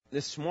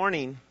this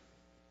morning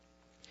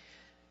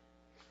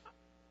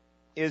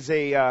is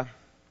a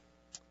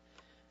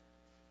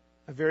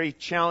very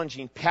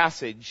challenging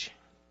passage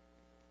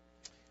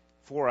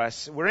for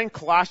us. We're in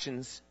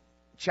Colossians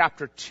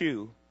chapter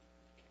 2.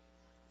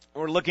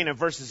 We're looking at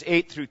verses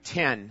 8 through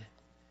 10.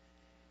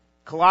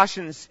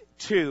 Colossians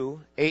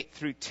 2, 8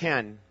 through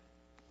 10.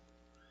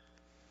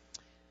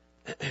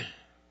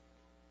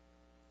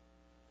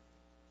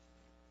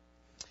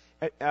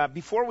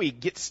 Before we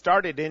get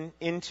started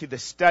into the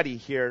study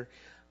here,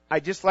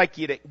 I'd just like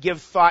you to give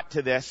thought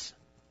to this.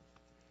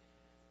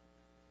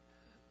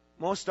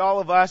 Most all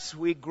of us,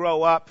 we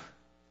grow up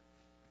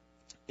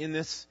in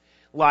this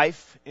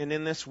life and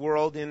in this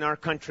world, in our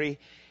country,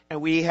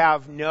 and we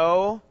have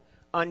no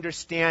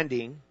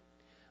understanding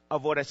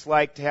of what it's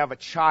like to have a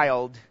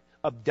child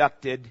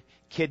abducted,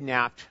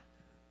 kidnapped,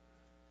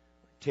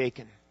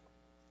 taken.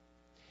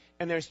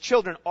 And there's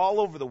children all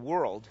over the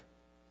world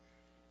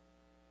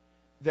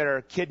that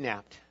are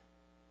kidnapped,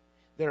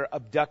 that are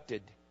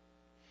abducted,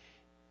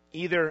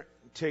 either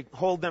to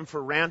hold them for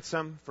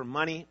ransom, for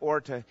money, or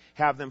to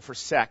have them for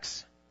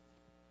sex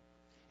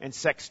and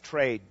sex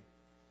trade.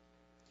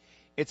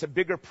 It's a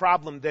bigger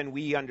problem than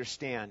we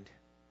understand.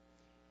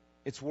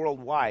 It's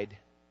worldwide.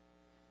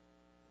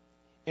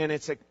 And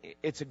it's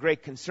a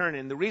great concern.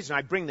 And the reason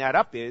I bring that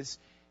up is,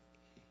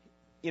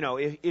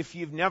 if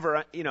you've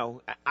never,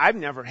 I've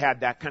never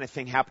had that kind of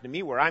thing happen to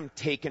me where I'm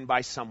taken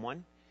by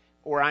someone,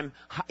 or I'm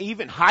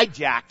even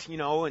hijacked,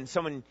 and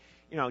someone,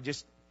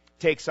 just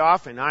takes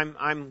off and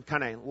I'm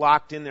kind of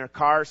locked in their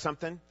car or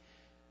something.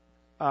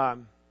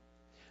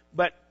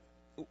 But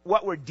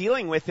what we're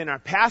dealing with in our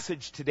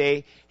passage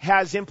today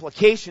has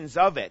implications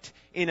of it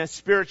in a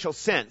spiritual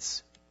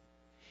sense.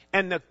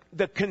 And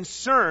the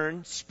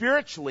concern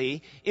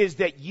spiritually is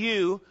that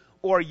you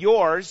or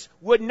yours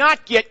would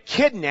not get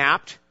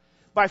kidnapped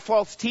by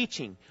false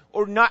teaching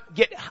or not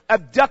get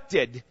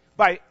abducted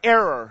by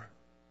error.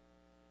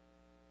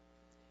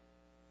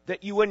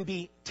 That you wouldn't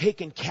be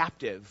taken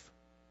captive.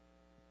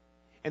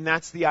 And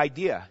that's the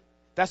idea.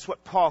 That's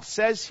what Paul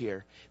says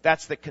here.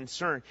 That's the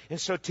concern.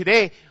 And so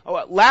today,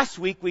 last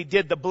week we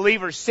did the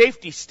believer's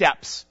safety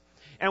steps.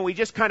 And we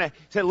just kind of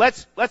said,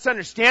 let's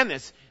understand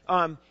this.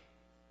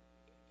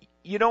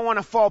 You don't want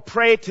to fall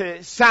prey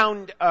to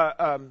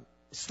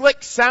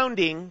slick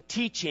sounding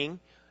teaching,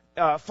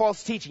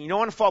 false teaching. You don't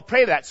want to fall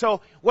prey to that.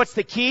 So what's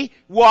the key?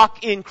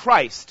 Walk in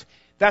Christ.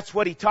 That's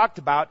what he talked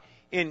about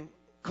in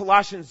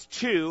Colossians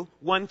 2,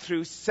 1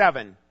 through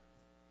 7.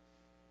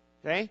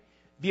 Okay?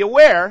 Be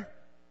aware,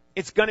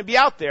 it's going to be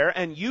out there,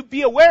 and you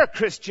be aware,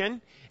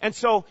 Christian. And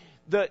so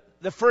the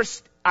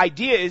first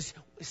idea is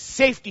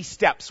safety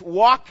steps.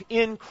 Walk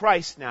in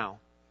Christ now.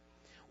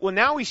 Well,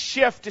 now we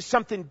shift to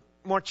something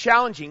more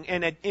challenging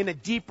and in a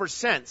deeper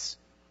sense.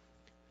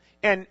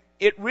 And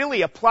it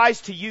really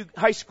applies to you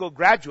high school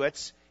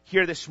graduates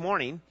here this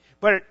morning,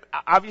 but it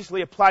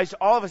obviously applies to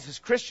all of us as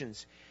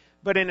Christians.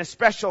 But in a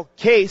special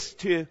case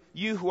to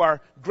you who are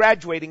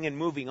graduating and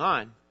moving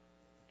on.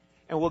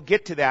 And we'll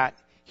get to that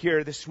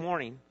here this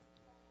morning.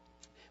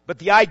 But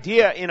the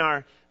idea in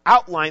our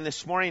outline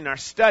this morning, in our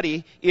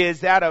study, is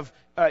that of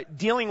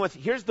dealing with,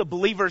 here's the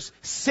believer's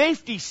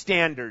safety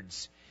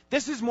standards.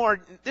 This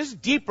is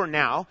deeper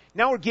now.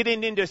 Now we're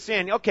getting into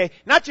saying, okay,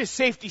 not just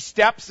safety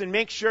steps and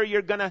make sure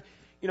you're going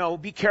to,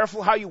 be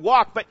careful how you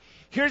walk, but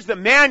here's the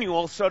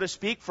manual, so to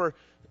speak, for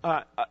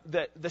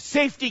the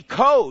safety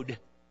code.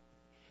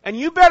 And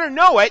you better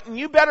know it, and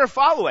you better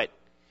follow it.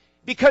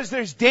 Because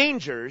there's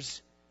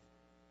dangers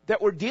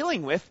that we're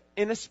dealing with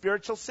in a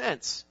spiritual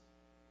sense.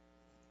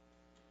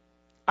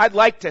 I'd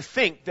like to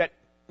think that,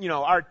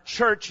 our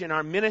church and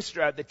our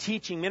ministry, the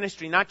teaching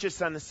ministry, not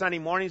just on the Sunday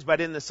mornings,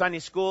 but in the Sunday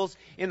schools,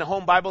 in the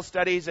home Bible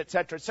studies,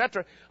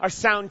 etc., are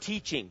sound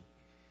teaching.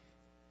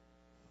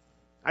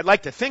 I'd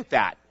like to think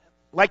that.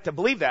 I'd like to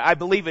believe that. I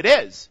believe it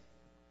is.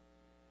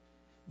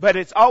 But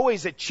it's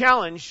always a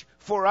challenge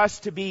for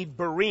us to be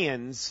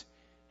Bereans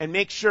and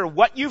make sure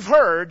what you've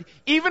heard,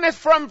 even if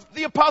from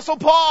the Apostle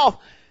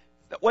Paul,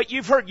 that what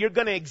you've heard, you're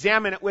going to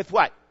examine it with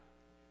what?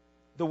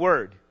 The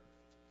Word.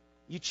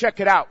 You check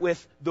it out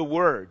with the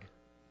Word.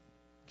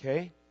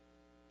 Okay?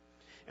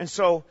 And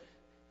so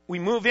we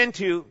move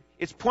into,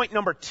 it's point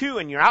number 2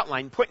 in your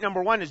outline. Point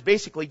number 1 is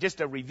basically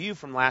just a review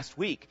from last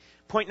week.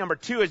 Point number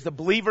 2 is the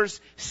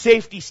believer's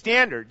safety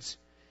standards.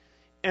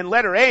 And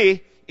letter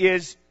A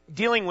is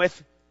dealing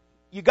with,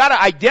 you got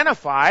to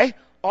identify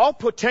all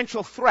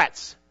potential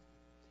threats.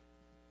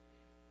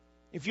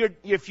 If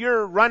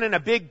you're running a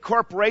big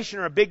corporation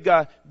or a big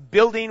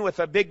building with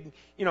a big,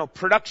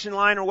 production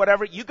line or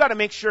whatever, you got to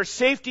make sure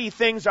safety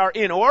things are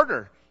in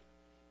order.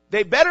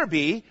 They better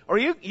be, or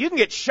you can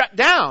get shut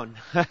down.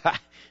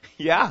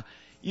 Yeah,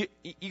 you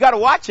got to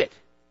watch it.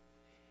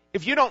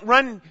 If you don't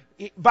run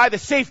by the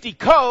safety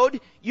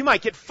code, you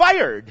might get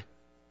fired.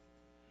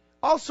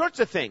 All sorts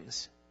of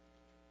things.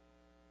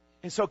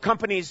 And so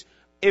companies,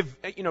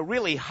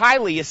 really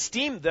highly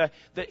esteem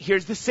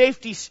here's the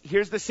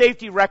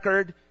safety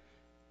record.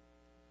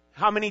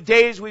 How many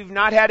days we've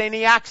not had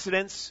any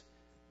accidents.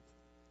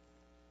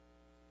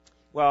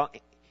 Well,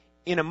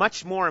 in a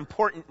much more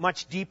important,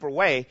 much deeper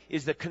way,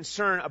 is the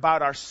concern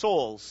about our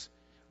souls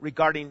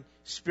regarding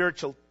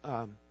spiritual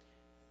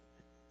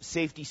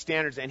safety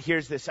standards. And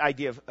here's this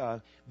idea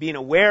of being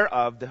aware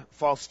of the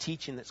false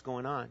teaching that's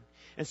going on.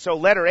 And so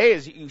letter A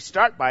is you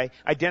start by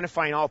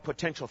identifying all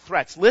potential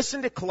threats.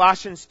 Listen to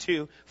Colossians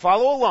 2.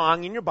 Follow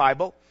along in your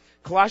Bible.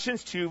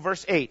 Colossians 2,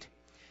 verse 8.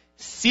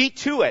 See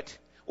to it,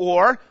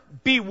 or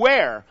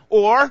beware,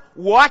 or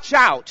watch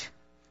out,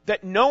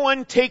 that no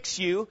one takes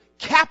you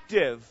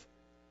captive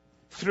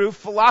through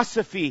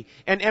philosophy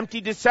and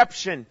empty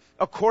deception,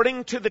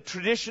 according to the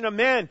tradition of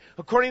men,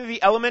 according to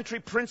the elementary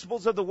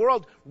principles of the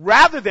world,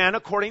 rather than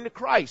according to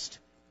Christ.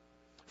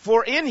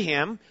 For in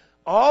Him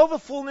all the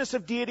fullness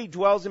of deity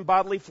dwells in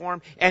bodily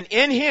form, and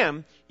in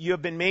Him you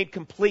have been made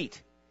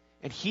complete,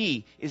 and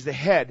He is the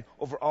head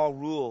over all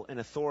rule and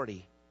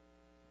authority.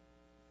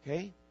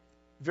 Okay?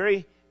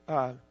 Very,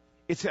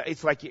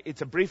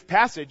 it's a brief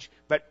passage,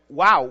 but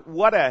wow,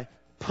 what a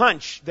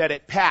punch that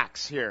it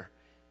packs here.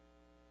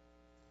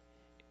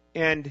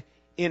 And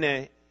in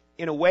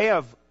a way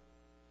of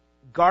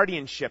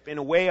guardianship, in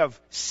a way of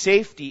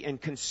safety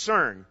and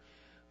concern,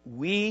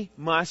 we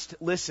must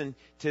listen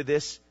to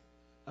this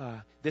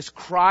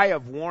cry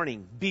of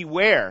warning.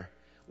 Beware,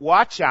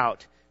 watch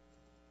out,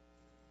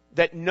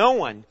 that no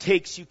one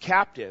takes you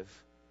captive.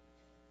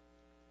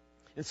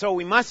 And so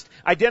we must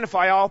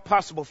identify all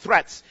possible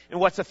threats. And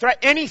what's a threat?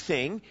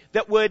 Anything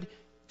that would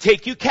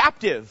take you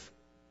captive.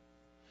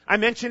 I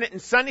mentioned it in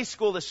Sunday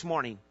school this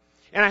morning.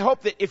 And I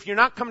hope that if you're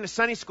not coming to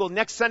Sunday school,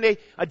 next Sunday,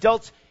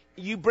 adults,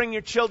 you bring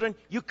your children,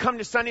 you come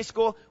to Sunday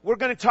school. We're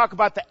going to talk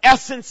about the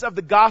essence of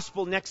the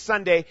gospel next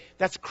Sunday.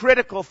 That's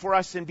critical for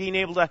us in being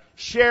able to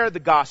share the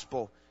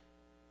gospel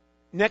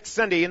next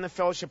Sunday in the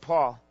fellowship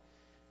hall.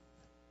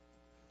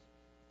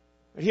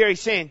 But here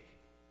he's saying,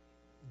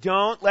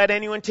 don't let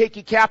anyone take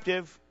you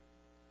captive.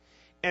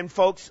 And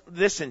folks,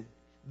 listen,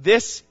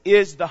 this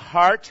is the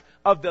heart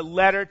of the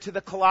letter to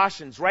the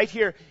Colossians. Right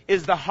here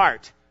is the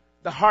heart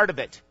of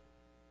it.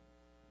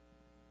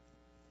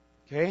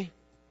 Okay?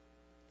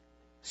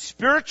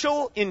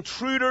 Spiritual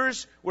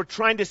intruders were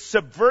trying to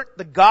subvert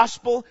the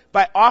gospel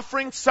by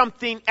offering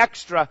something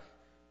extra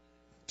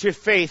to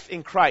faith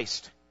in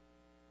Christ.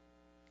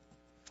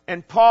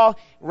 And Paul,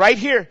 right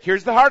here,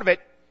 here's the heart of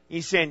it.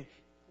 He's saying,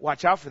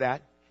 watch out for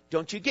that.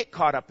 Don't you get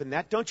caught up in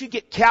that. Don't you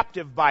get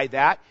captive by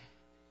that.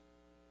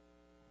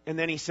 And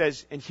then he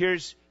says, and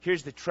here's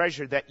the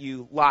treasure that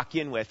you lock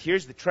in with.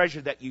 Here's the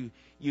treasure that you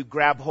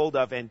grab hold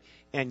of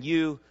and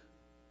you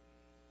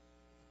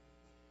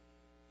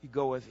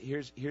go with,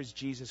 here's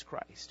Jesus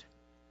Christ.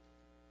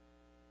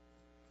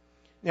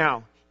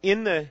 Now,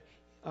 in the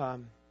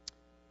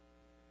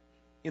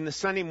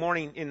Sunday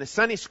morning, in the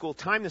Sunday school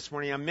time this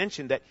morning, I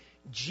mentioned that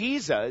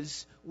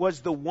Jesus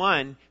was the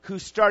one who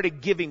started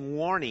giving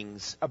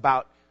warnings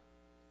about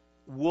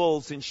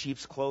wolves in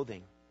sheep's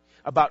clothing,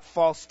 about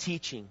false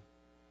teaching.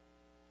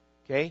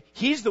 Okay?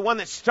 He's the one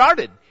that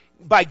started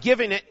by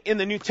giving it in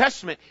the New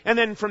Testament. And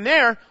then from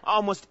there,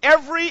 almost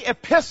every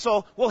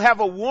epistle will have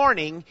a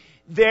warning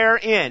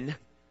therein.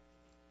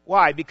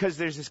 Why? Because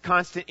there's this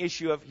constant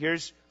issue of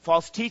here's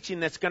false teaching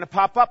that's going to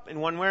pop up in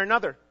one way or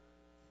another.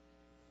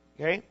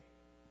 Okay?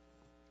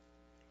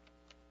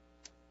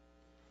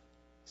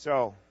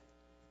 So,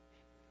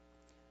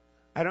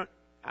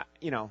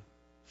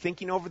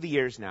 thinking over the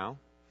years now,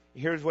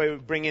 here's where we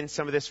bring in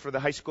some of this for the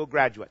high school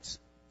graduates.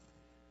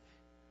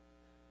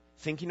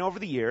 Thinking over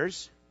the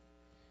years,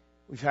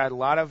 we've had a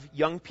lot of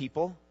young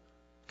people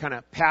kind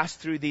of pass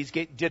through these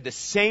gates, did the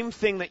same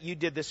thing that you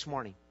did this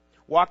morning.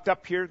 Walked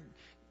up here,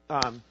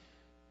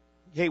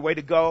 hey, way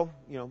to go,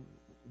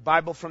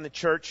 Bible from the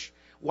church.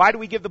 Why do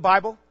we give the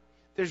Bible?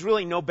 There's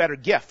really no better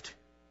gift.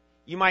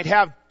 You might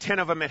have 10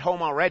 of them at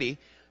home already,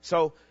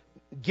 so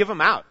give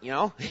them out,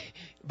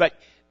 But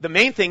the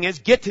main thing is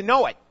get to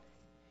know it.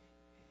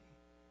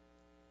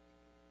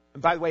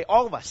 And by the way,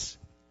 all of us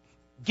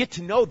get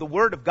to know the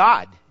Word of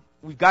God.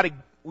 We got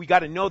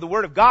to know the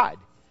Word of God.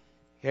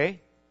 Okay?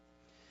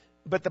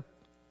 But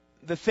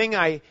the thing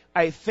I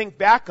think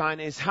back on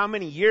is how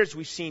many years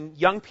we've seen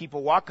young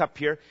people walk up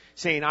here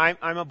saying,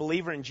 I'm a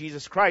believer in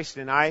Jesus Christ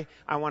and I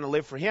want to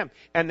live for Him.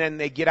 And then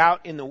they get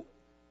out in the,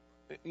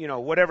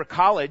 whatever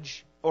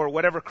college or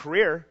whatever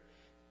career,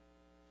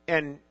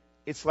 and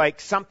it's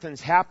like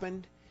something's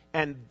happened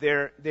and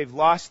they've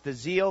lost the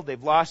zeal,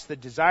 they've lost the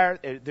desire.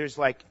 There's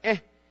like,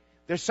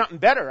 there's something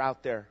better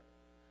out there.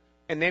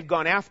 And they've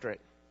gone after it.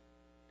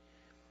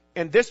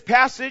 And this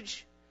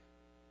passage,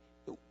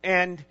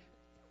 and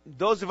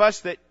those of us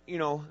that,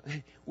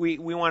 we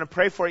want to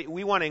pray for you,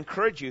 we want to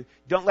encourage you,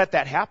 don't let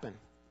that happen.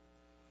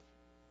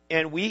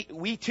 And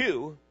we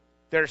too,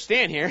 that are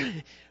staying here,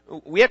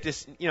 we have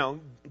to,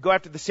 go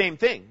after the same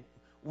thing.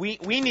 We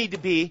need to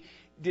be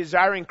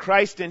desiring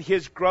Christ and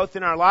His growth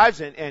in our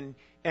lives and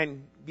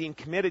being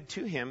committed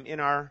to Him in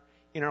our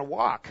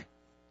walk.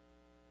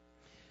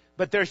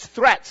 But there's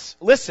threats.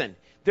 Listen,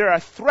 there are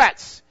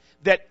threats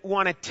that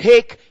want to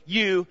take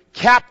you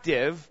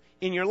captive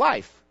in your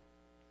life.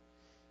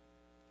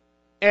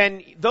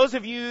 And those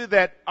of you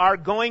that are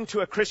going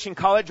to a Christian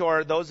college,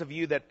 or those of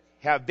you that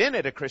have been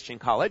at a Christian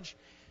college,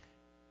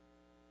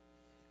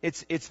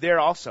 it's there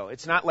also.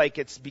 It's not like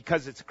it's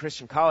because it's a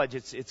Christian college,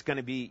 it's going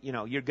to be,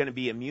 you're going to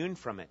be immune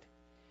from it.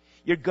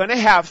 You're going to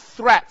have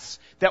threats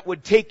that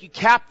would take you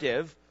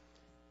captive.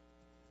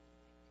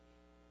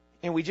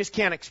 And we just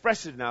can't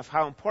express it enough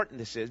how important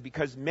this is,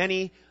 because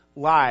many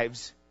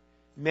lives,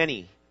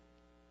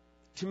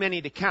 too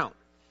many to count,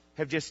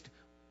 have just,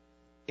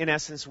 in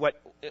essence,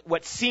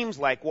 what seems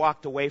like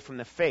walked away from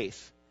the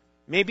faith.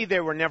 Maybe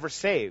they were never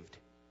saved.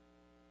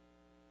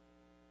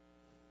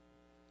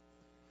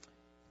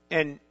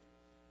 And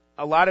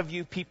a lot of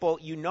you people,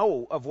 you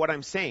know of what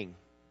I'm saying.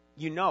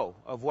 You know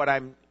of what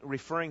I'm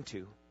referring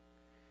to.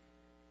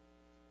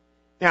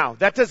 Now,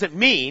 that doesn't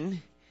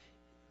mean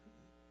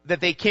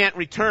that they can't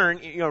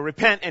repent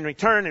and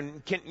return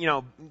and can,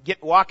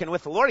 get walking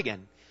with the Lord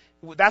again.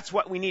 That's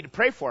what we need to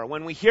pray for.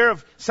 When we hear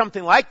of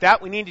something like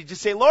that, we need to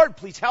just say, Lord,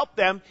 please help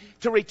them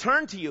to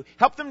return to you.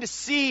 Help them to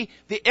see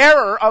the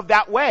error of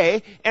that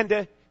way and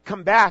to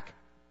come back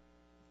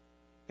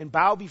and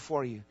bow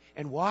before you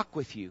and walk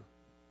with you.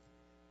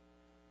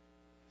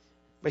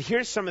 But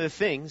here's some of the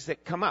things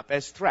that come up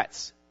as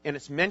threats. And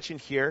it's mentioned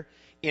here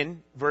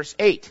in verse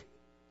 8.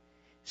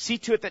 See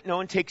to it that no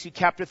one takes you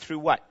captive through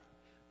what?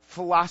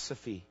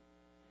 Philosophy.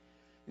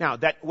 Now,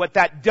 what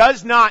that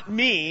does not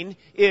mean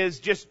is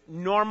just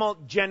normal,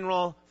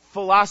 general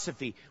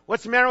philosophy.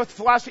 What's the matter with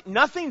philosophy?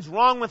 Nothing's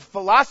wrong with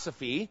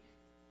philosophy.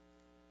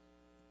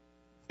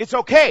 It's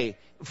okay.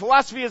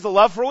 Philosophy is a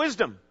love for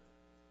wisdom.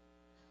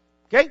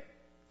 Okay?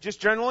 Just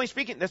generally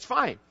speaking, that's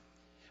fine.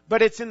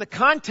 But it's in the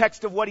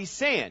context of what he's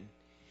saying.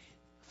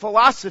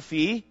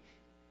 Philosophy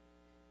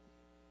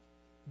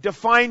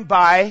defined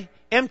by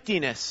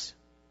emptiness,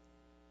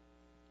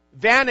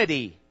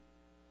 vanity.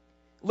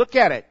 Look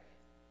at it.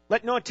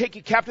 Let no one take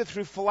you captive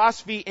through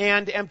philosophy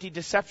and empty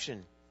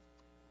deception.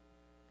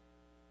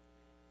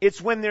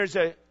 It's when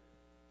the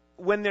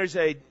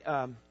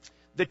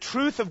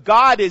truth of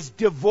God is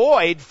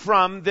devoid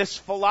from this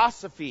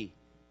philosophy.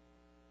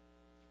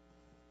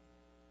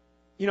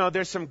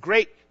 There's some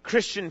great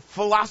Christian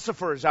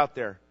philosophers out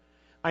there.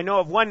 I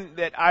know of one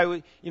that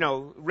I,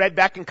 read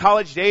back in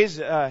college days.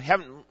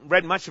 Haven't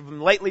read much of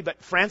him lately,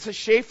 but Francis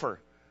Schaeffer.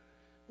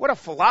 What a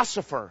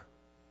philosopher.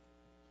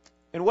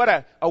 And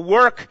what a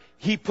work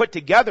he put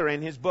together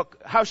in his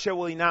book, How Shall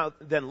We Now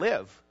Then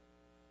Live?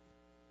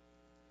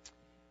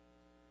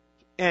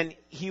 And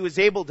he was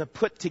able to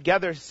put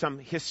together some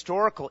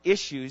historical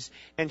issues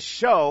and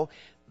show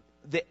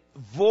the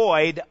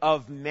void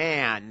of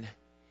man,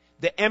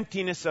 the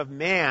emptiness of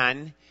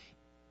man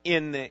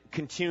in the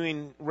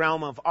continuing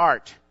realm of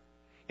art,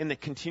 in the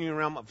continuing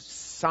realm of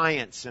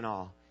science and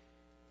all.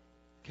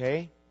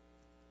 Okay?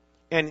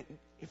 And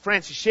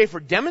Francis Schaeffer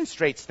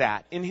demonstrates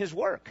that in his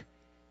work.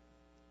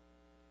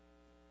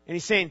 And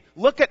he's saying,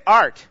 look at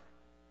art.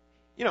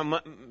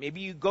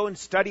 Maybe you go and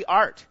study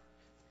art.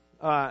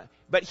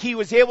 But he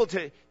was able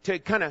to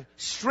kind of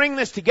string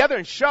this together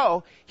and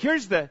show,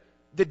 here's the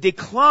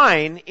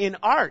decline in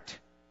art.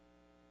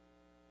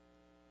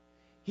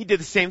 He did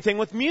the same thing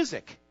with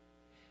music.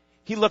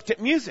 He looked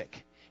at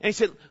music. And he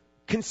said,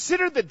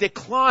 consider the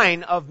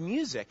decline of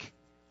music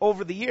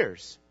over the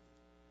years.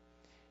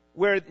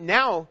 Where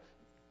now,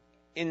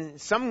 in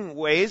some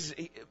ways,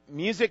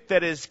 music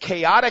that is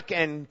chaotic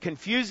and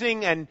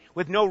confusing and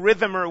with no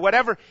rhythm or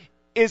whatever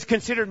is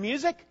considered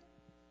music?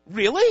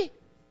 Really?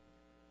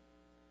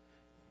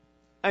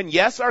 And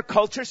yes, our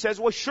culture says,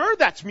 well, sure,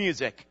 that's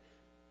music.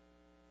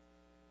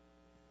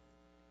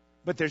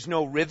 But there's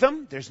no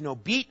rhythm, there's no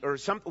beat or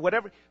something,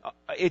 whatever.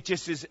 It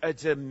just is,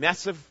 it's a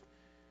mess of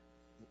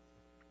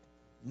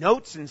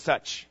notes and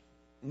such,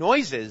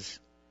 noises.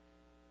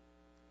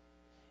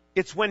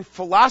 It's when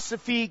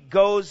philosophy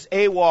goes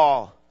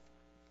AWOL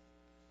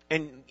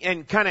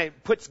and kind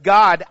of puts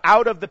God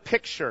out of the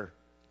picture.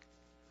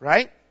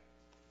 Right?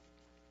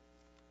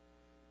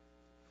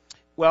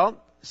 Well,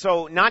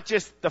 so not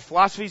just the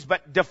philosophies,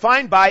 but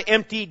defined by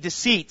empty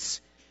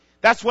deceits.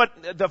 That's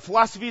what the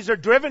philosophies are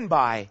driven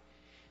by.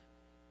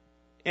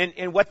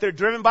 And what they're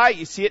driven by,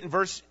 you see it in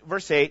verse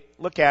 8.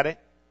 Look at it.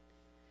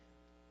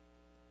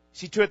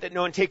 See to it that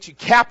no one takes you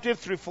captive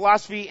through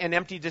philosophy and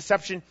empty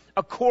deception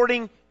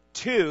according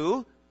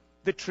to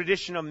the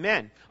tradition of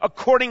men,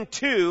 according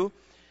to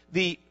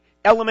the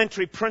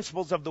elementary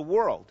principles of the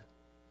world.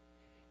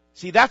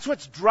 See, that's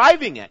what's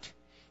driving it.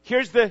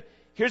 Here's the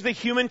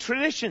human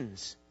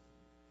traditions.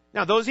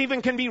 Now, those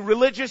even can be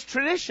religious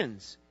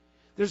traditions.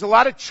 There's a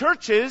lot of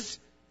churches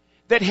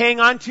that hang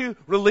on to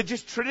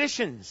religious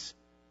traditions.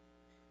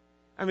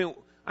 I mean,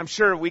 I'm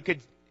sure we could,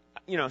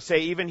 say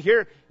even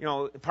here,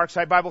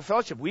 Parkside Bible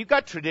Fellowship, we've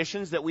got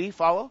traditions that we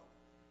follow,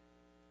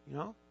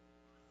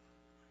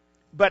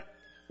 But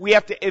we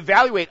have to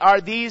evaluate,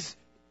 are these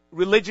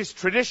religious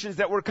traditions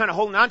that we're kind of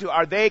holding on to,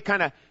 are they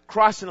kind of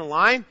crossing a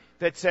line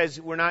that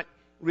says we're not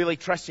really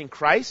trusting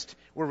Christ,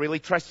 we're really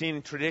trusting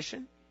in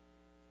tradition?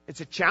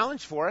 It's a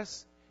challenge for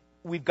us.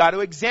 We've got to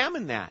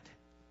examine that.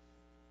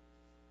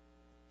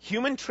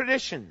 Human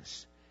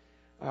traditions.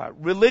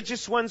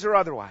 religious ones or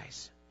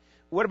otherwise.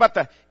 What about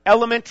the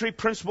elementary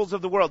principles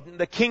of the world?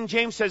 The King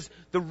James says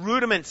the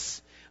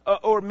rudiments,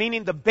 or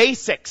meaning the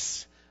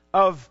basics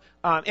of,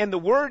 and the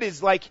word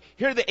is like,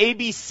 here are the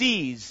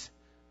ABCs,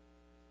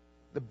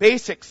 the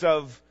basics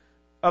of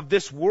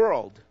this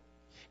world.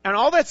 And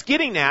all that's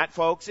getting at,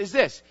 folks, is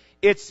this.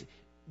 It's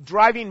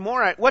driving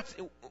more at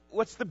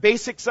what's the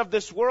basics of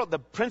this world, the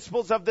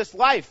principles of this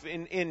life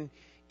in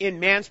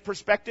man's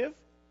perspective?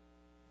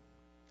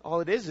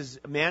 All it is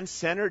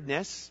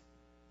man-centeredness.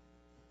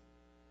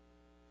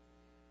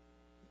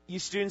 You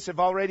students have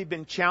already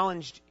been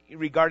challenged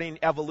regarding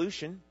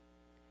evolution.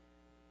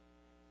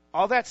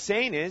 All that's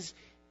saying is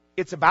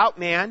it's about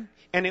man,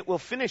 and it will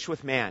finish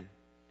with man.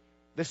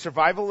 The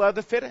survival of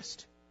the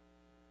fittest.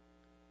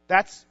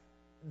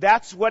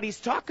 That's what he's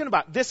talking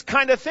about. This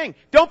kind of thing.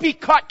 Don't be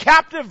caught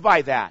captive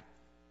by that.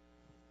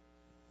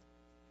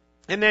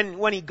 And then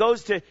when he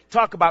goes to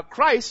talk about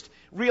Christ,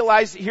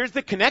 realize here's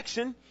the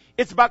connection.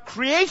 It's about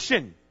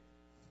creation,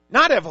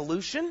 not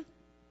evolution.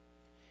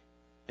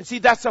 And see,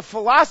 that's a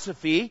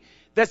philosophy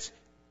that's,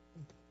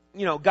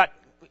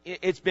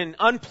 it's been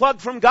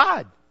unplugged from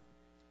God.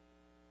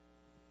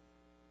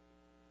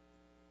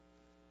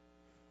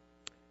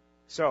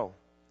 So,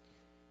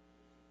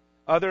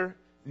 other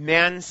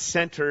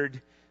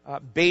man-centered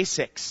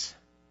basics.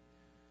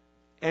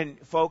 And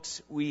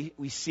folks, we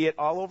see it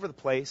all over the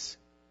place.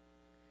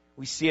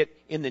 We see it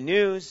in the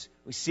news.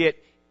 We see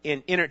it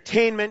in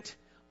entertainment,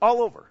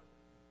 all over.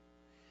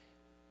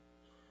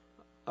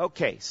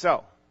 Okay,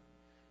 so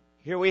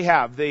here we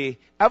have the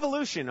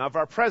evolution of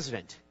our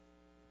president.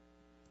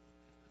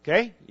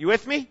 Okay, you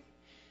with me?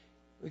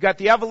 We got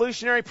the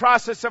evolutionary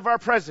process of our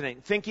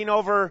president, thinking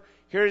over,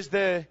 here's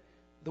the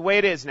way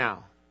it is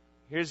now.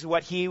 Here's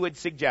what he would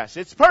suggest.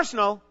 It's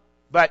personal,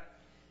 but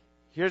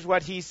here's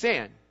what he's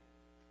saying.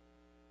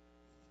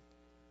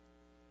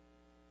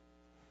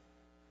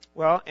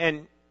 Well,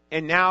 and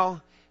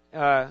now,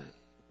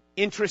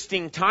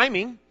 interesting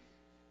timing,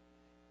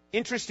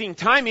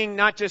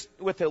 not just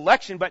with the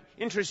election, but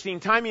interesting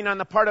timing on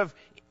the part of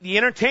the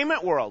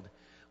entertainment world.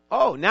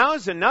 Oh,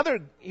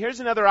 here's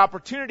another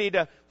opportunity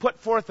to put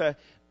forth a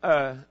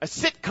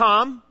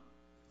sitcom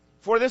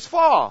for this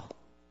fall.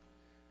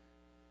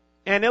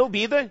 And it'll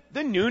be the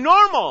new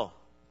normal.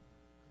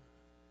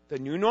 The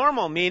new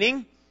normal,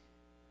 meaning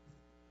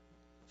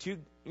two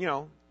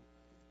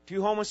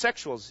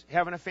homosexuals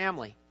having a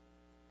family.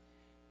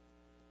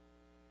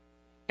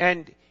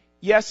 And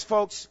yes,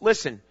 folks,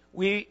 listen,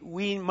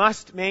 we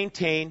must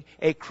maintain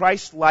a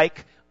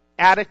Christ-like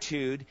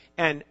attitude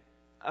and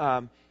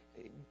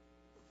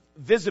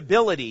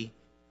visibility,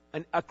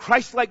 a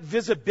Christ-like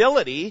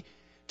visibility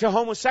to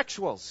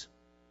homosexuals.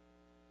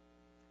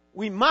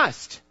 We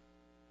must.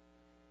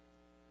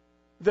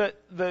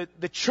 The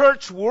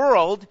church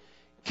world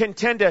can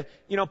tend to,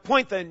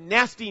 point the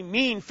nasty,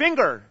 mean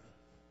finger.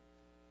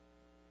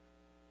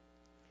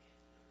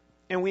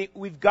 And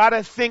we've got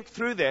to think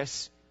through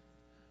this.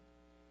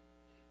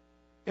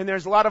 And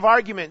there's a lot of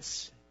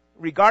arguments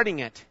regarding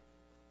it.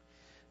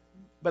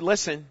 But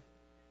listen,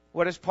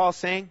 what is Paul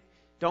saying?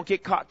 Don't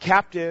get caught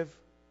captive.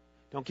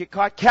 Don't get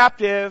caught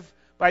captive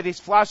by these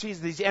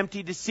philosophies, these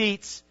empty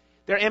deceits.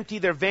 They're empty,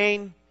 they're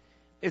vain.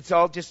 It's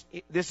all just,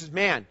 this is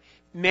man.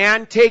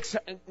 Man takes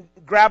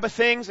grab of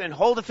things and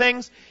hold of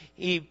things.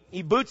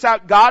 He boots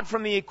out God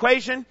from the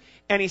equation,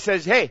 and he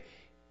says, hey,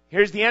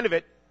 here's the end of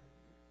it.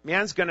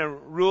 Man's going to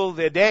rule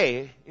the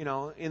day,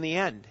 in the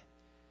end.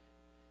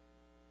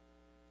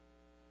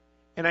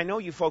 And I know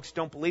you folks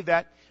don't believe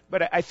that,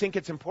 but I think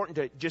it's important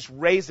to just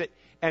raise it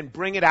and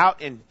bring it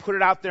out and put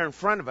it out there in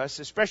front of us,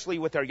 especially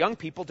with our young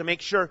people, to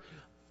make sure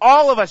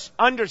all of us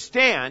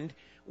understand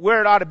where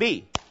it ought to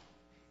be.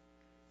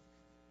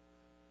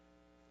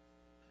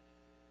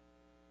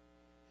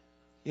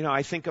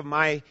 I think of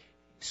my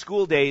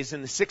school days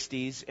in the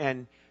 60s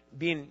and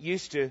being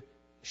used to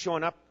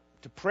showing up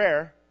to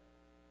prayer,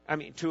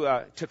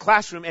 to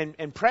classroom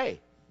and pray.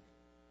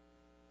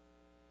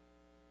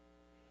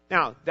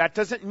 Now, that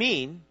doesn't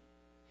mean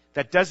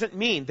that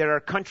our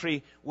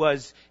country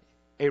was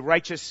a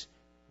righteous,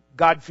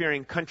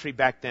 God-fearing country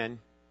back then.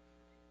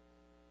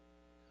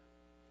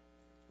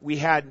 We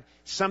had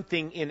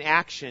something in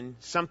action,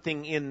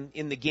 something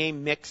in the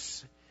game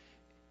mix,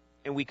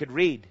 and we could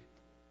read.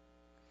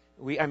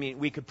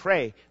 We could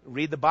pray,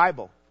 read the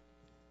Bible,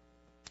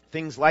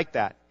 things like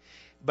that.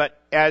 But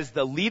as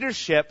the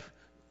leadership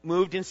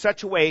moved in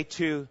such a way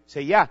to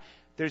say, yeah,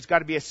 there's got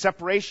to be a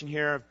separation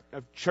here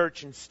of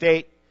church and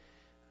state,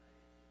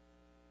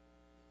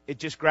 it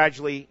just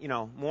gradually,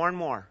 more and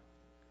more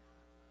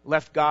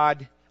left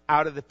God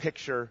out of the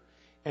picture.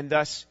 And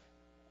thus,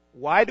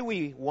 why do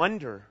we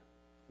wonder?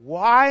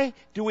 Why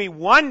do we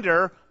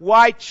wonder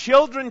why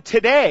children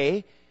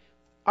today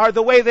are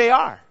the way they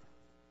are?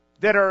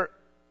 That are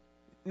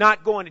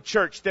not going to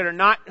church, that are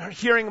not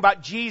hearing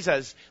about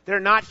Jesus, that are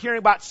not hearing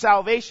about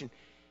salvation.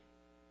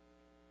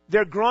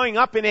 They're growing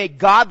up in a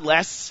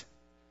godless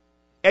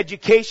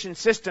education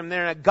system.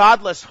 They're in a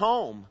godless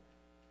home.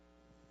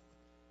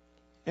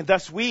 And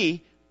thus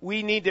we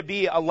we need to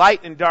be a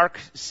light in a dark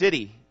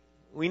city.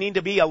 We need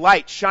to be a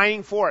light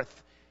shining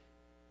forth.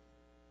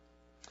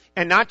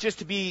 And not just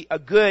to be a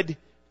good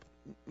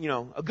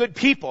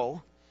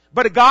people,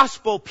 but a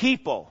gospel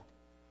people.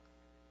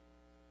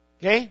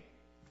 Okay?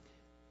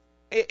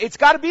 It's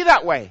got to be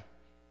that way.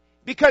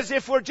 Because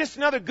if we're just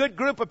another good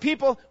group of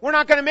people, we're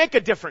not going to make a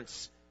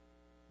difference.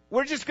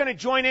 We're just going to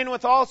join in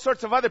with all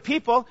sorts of other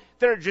people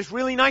that are just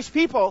really nice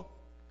people.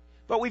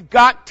 But we've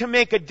got to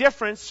make a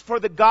difference for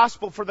the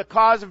gospel, for the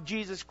cause of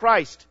Jesus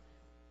Christ.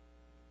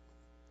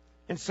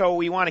 And so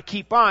we want to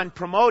keep on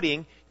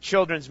promoting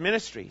children's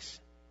ministries.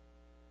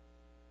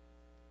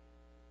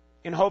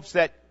 In hopes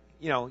that,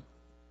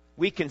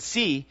 we can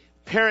see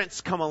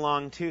parents come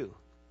along too.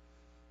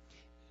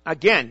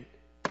 Again,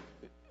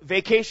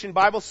 Vacation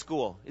Bible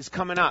School is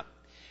coming up.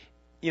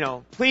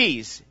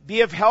 Please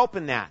be of help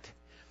in that.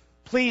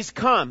 Please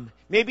come.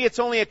 Maybe it's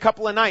only a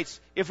couple of nights.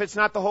 If it's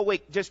not the whole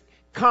week, just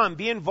come,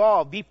 be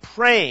involved, be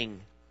praying.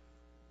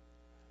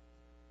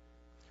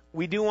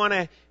 We do want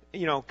to,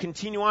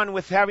 continue on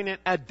with having an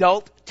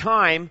adult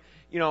time,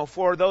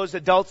 for those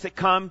adults that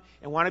come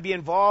and want to be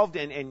involved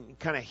and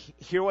kind of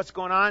hear what's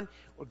going on.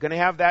 We're going to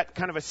have that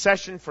kind of a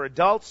session for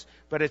adults,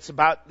 but it's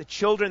about the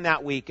children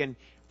that week. And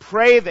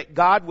pray that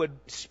God would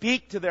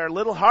speak to their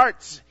little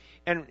hearts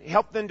and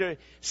help them to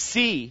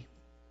see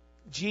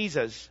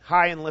Jesus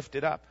high and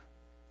lifted up.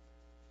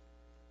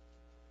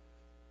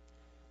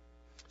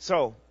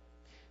 So,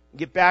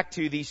 get back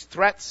to these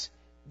threats.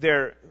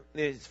 They're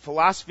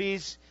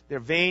philosophies, they're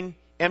vain,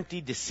 empty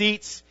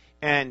deceits,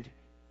 and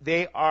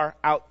they are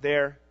out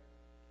there.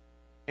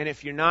 And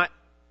if you're not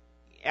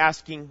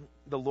asking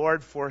the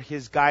Lord for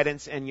His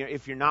guidance, and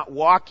if you're not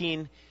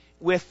walking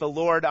with the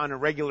Lord on a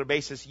regular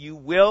basis, you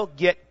will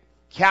get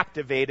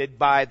captivated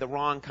by the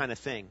wrong kind of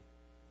thing.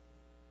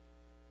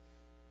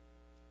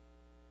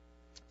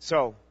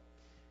 So,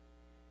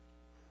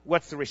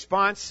 what's the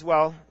response?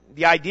 Well,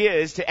 the idea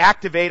is to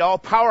activate all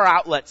power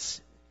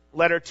outlets.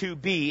 Letter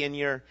 2B in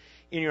your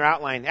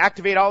outline.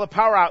 Activate all the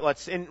power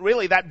outlets. And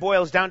really that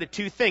boils down to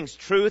two things: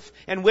 truth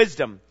and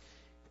wisdom.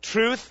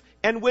 Truth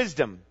and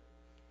wisdom.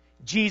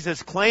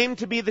 Jesus claimed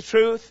to be the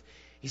truth.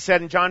 He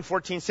said in John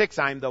 14:6,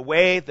 I am the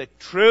way, the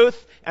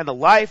truth, and the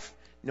life.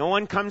 No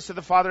one comes to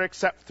the Father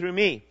except through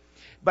me.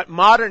 But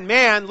modern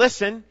man,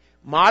 listen,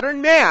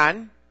 modern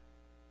man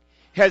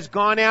has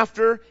gone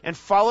after and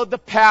followed the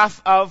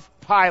path of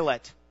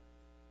Pilate.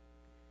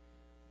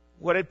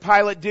 What did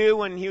Pilate do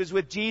when he was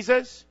with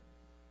Jesus?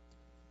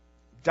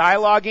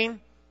 Dialoguing,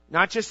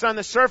 not just on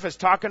the surface,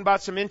 talking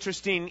about some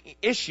interesting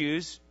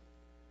issues.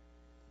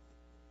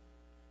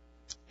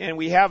 And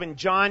we have in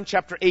John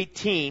chapter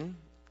 18,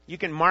 you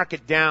can mark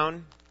it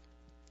down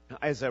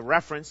as a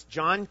reference,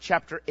 John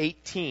chapter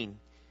 18.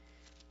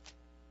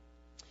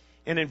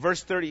 And in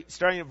verse 30,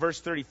 starting at verse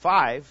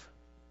 35,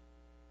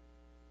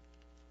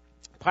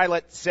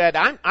 Pilate said,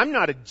 I'm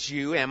not a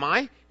Jew, am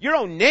I? Your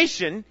own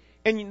nation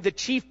and the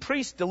chief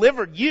priest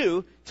delivered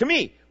you to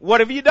me.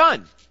 What have you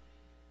done?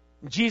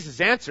 Jesus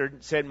answered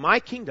and said, my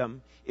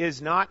kingdom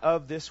is not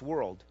of this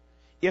world.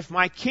 If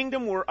my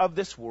kingdom were of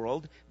this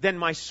world, then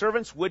my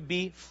servants would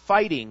be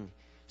fighting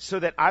so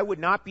that I would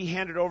not be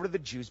handed over to the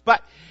Jews.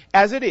 But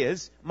as it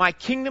is, my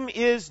kingdom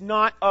is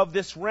not of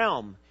this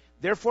realm.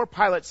 Therefore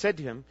Pilate said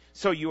to him,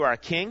 so you are a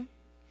king?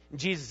 And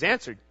Jesus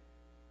answered,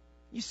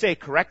 you say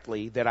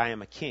correctly that I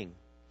am a king.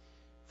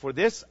 For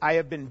this I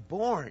have been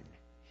born,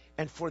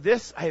 and for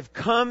this I have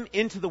come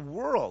into the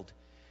world,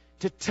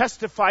 to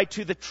testify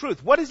to the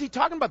truth. What is he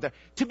talking about there?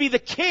 To be the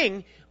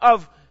king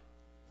of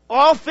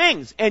all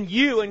things, and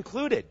you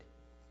included.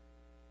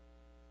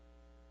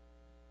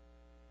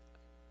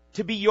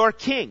 To be your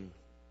king.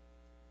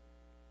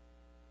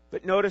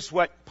 But notice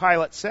what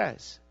Pilate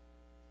says.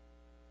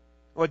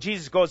 Well,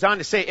 Jesus goes on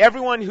to say,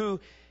 everyone who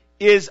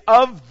is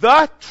of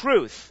the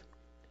truth,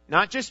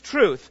 not just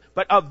truth,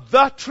 but of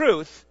the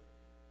truth,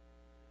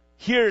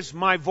 hears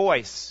my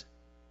voice.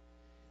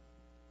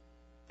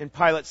 And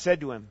Pilate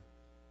said to him,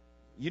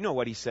 you know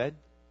what he said.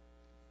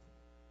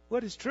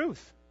 What is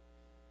truth?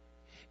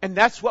 And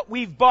that's what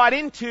we've bought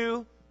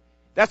into.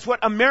 That's what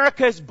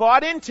America has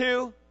bought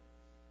into.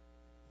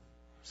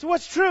 So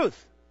what's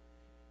truth?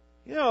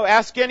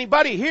 Ask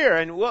anybody here,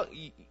 and well,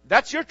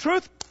 that's your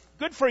truth?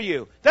 Good for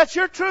you. That's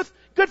your truth?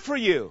 Good for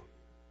you.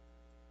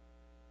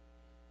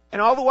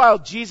 And all the while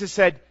Jesus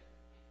said,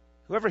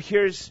 whoever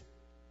hears,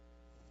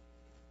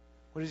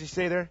 what does he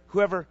say there?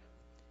 Whoever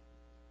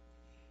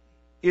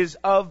is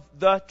of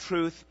the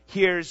truth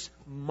hears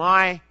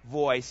my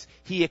voice.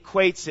 He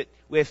equates it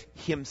with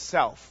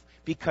himself.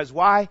 Because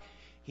why?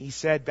 He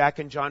said back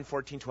in John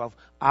 14:12,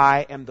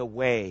 I am the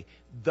way,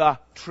 the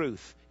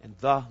truth, and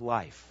the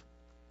life.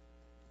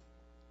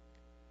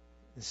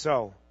 And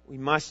so we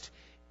must,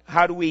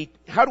 how do we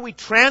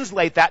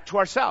translate that to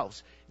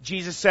ourselves?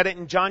 Jesus said it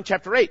in John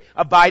chapter 8,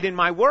 abide in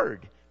my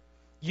word.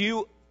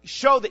 You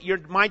show that you're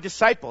my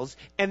disciples.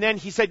 And then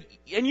he said,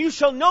 and you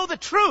shall know the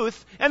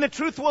truth, and the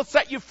truth will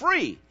set you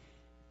free.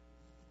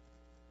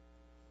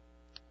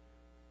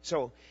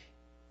 So,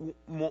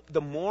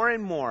 the more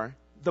and more,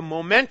 the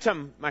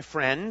momentum, my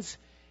friends,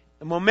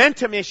 The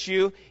momentum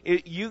issue,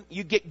 you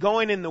get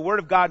going in the Word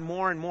of God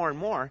more and more and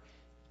more,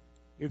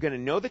 you're going to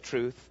know the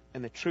truth,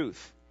 and the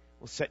truth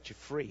will set you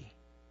free.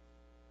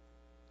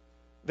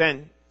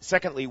 Then,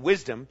 secondly,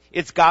 wisdom.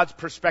 It's God's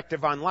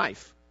perspective on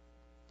life.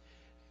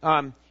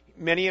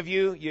 Many of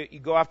you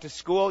go off to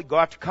school, you go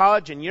off to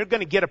college, and you're going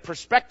to get a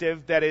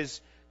perspective that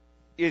is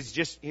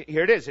just,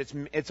 here it is.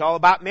 It's all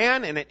about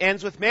man, and it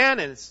ends with man,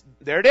 and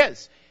there it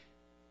is.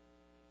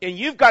 And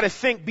you've got to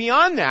think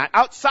beyond that.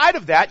 Outside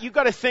of that, you've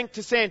got to think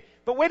to saying,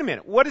 but wait a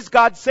minute, what does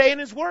God say in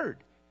His Word?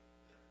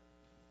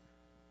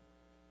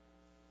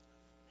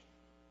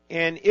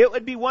 And it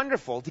would be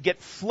wonderful to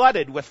get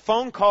flooded with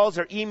phone calls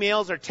or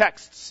emails or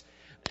texts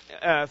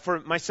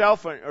for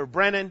myself or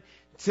Brennan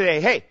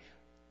today. Hey,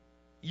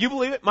 you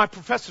believe it? My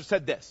professor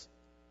said this.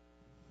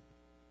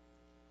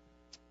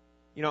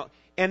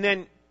 And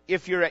then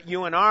if you're at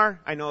UNR,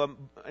 I know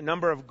a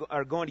number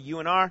are going to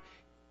UNR,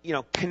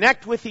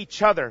 connect with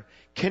each other.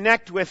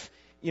 Connect with,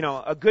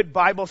 a good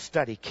Bible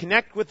study.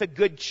 Connect with a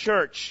good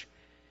church.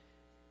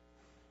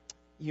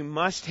 You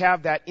must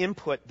have that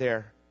input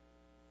there.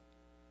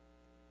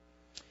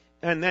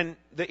 And then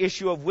the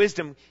issue of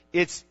wisdom,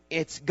 it's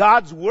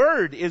God's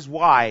Word is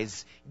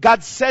wise.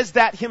 God says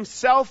that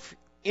Himself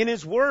in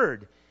His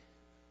Word.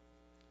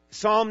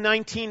 Psalm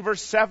 19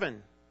 verse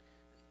 7.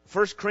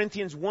 1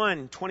 Corinthians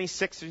 1,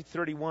 26 through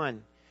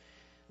 31.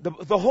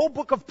 The whole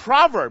book of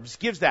Proverbs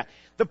gives that.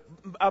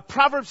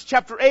 Proverbs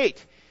chapter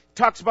 8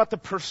 talks about the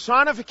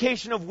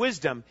personification of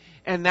wisdom,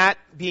 and that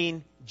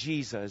being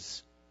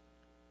Jesus.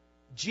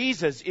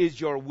 Jesus is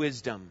your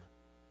wisdom.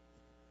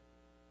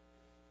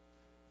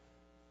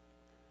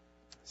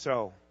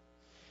 So,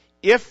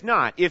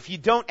 if you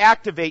don't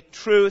activate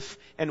truth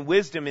and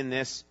wisdom in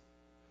this,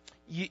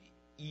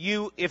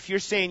 if you're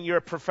saying you're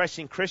a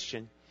professing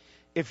Christian,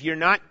 if you're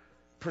not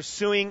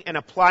pursuing and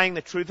applying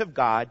the truth of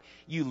God,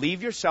 you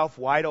leave yourself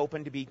wide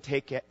open to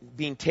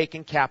being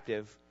taken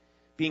captive,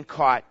 being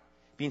caught,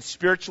 being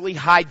spiritually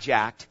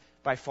hijacked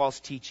by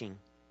false teaching.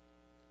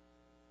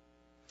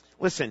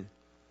 Listen,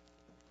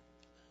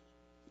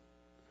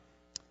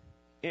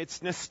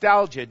 it's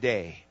Nostalgia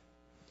Day.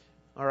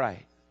 All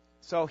right.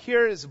 So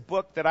here is a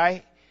book that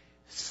I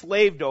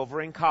slaved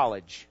over in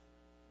college.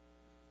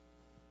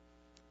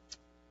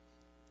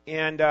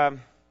 And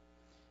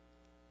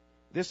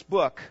this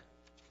book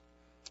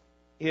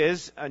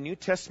is a New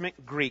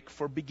Testament Greek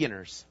for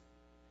beginners.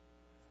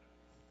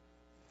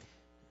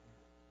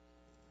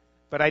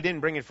 But I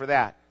didn't bring it for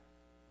that.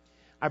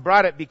 I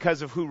brought it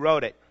because of who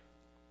wrote it.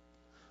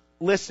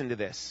 Listen to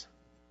this.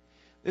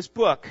 This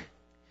book,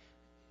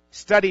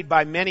 studied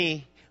by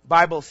many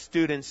Bible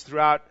students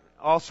throughout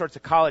all sorts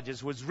of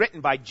colleges, was written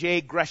by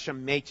J.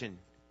 Gresham Machen.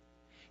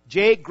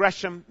 J.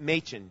 Gresham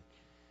Machen.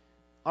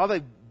 All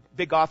the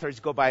big authors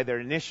go by their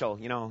initial,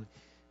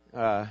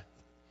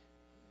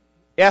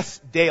 S.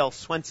 Dale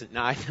Swenson.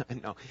 No, I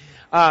know.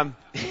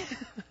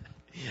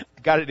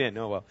 Got it in.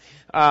 Oh,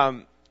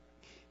 well.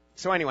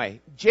 So anyway,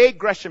 J.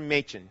 Gresham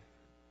Machen.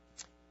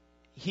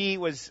 He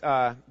was,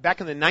 back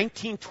in the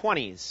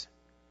 1920s,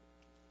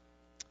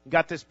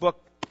 got this book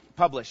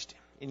published.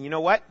 And you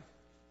know what?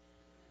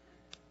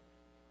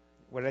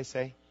 What did I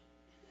say?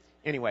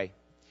 Anyway,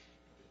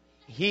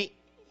 he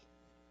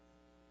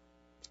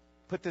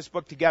put this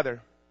book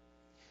together.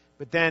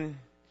 But then,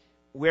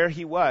 where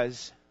he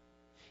was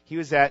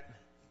at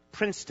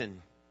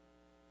Princeton.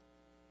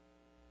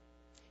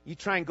 You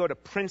try and go to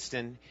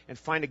Princeton and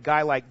find a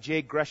guy like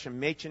J. Gresham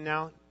Machen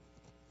now,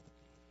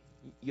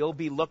 you'll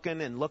be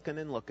looking and looking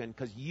and looking,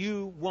 because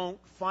you won't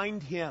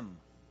find him.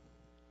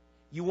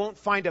 You won't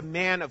find a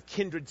man of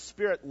kindred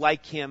spirit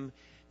like him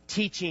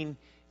teaching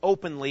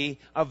openly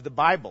of the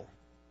Bible.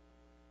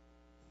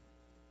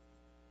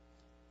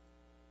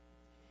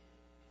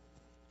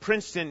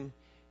 Princeton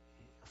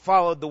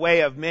followed the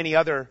way of many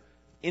other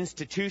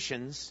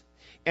institutions.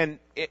 And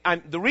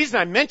the reason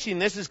I'm mentioning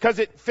this is because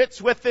it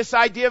fits with this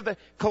idea of the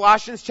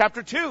Colossians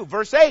chapter 2,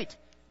 verse 8.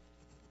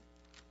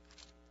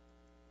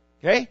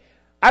 Okay?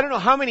 I don't know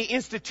how many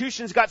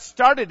institutions got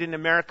started in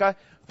America.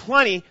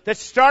 Plenty that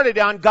started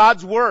on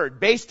God's Word,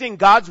 based in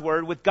God's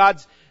Word with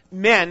God's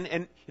men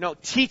and,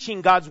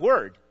 teaching God's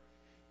Word.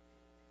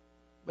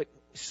 But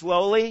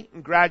slowly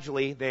and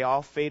gradually, they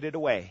all faded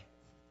away.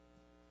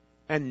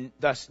 And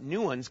thus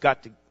new ones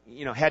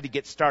had to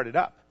get started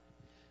up.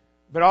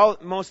 But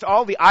almost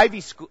all the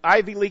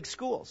Ivy League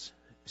schools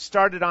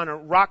started on a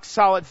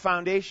rock-solid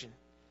foundation.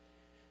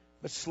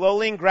 But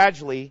slowly and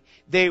gradually,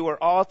 they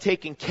were all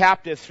taken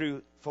captive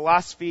through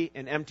philosophy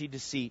and empty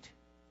deceit,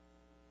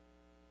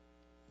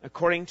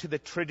 according to the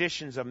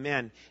traditions of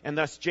men. And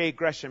thus J.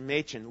 Gresham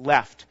Machen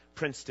left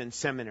Princeton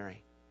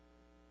Seminary.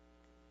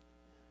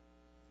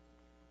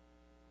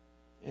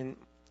 And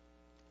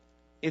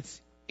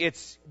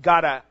it's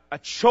got a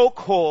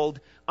chokehold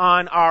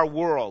on our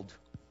world.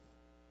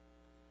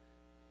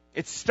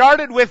 It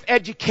started with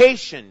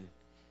education.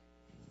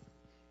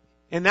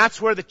 And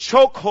that's where the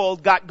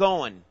chokehold got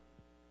going.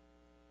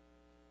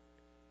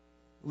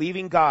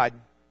 Leaving God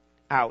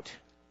out.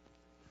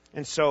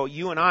 And so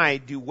you and I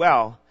do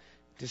well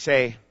to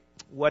say,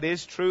 What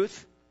is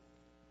truth?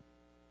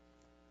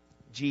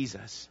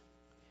 Jesus.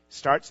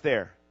 Starts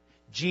there.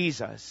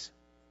 Jesus.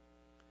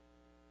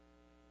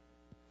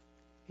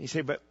 You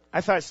say, but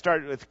I thought it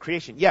started with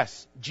creation.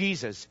 Yes,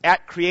 Jesus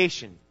at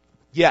creation.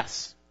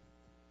 Yes.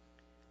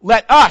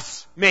 Let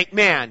us make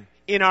man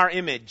in our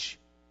image.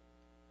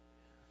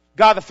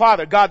 God the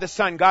Father, God the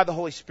Son, God the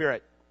Holy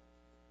Spirit.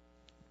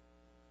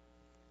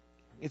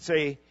 It's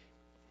a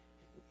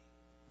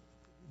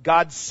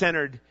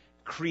God-centered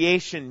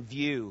creation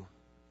view.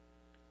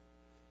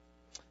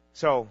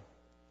 So,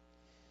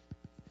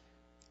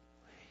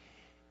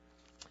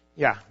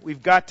 yeah,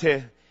 we've got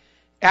to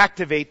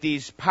activate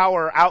these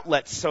power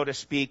outlets, so to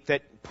speak,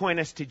 that point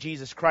us to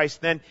Jesus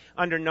Christ. Then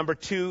under number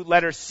 2,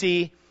 letter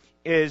C,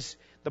 is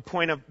the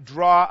point of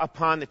draw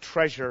upon the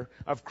treasure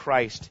of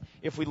Christ.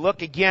 If we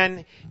look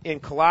again in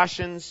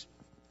Colossians,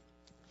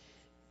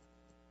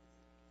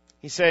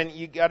 he's saying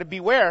you got to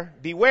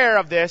beware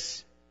of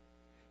this.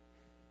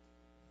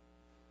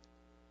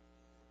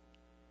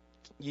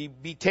 You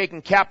be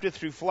taken captive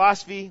through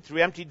philosophy,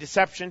 through empty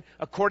deception,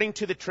 according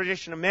to the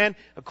tradition of men,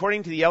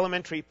 according to the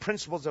elementary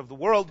principles of the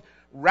world,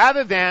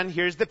 rather than,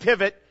 here's the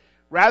pivot,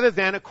 rather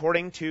than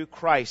according to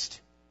Christ.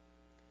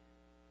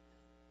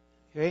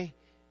 Okay?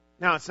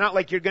 Now, it's not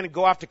like you're going to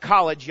go off to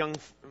college, young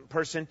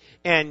person,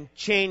 and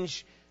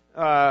change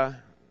the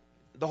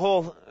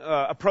whole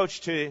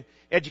approach to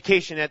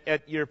education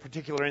at your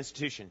particular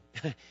institution.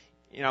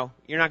 You're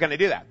not going to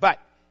do that. But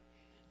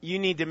you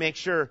need to make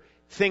sure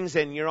things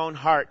in your own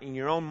heart, in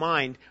your own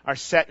mind, are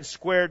set and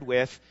squared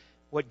with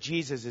what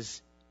Jesus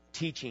is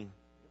teaching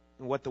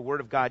and what the Word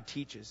of God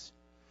teaches.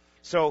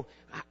 So,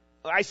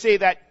 I say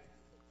that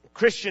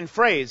Christian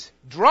phrase,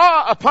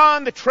 draw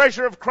upon the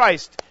treasure of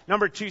Christ,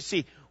 number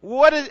 2C.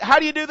 How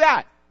do you do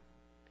that?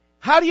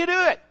 How do you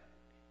do it?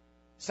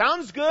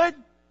 Sounds good.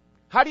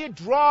 How do you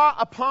draw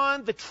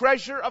upon the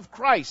treasure of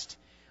Christ?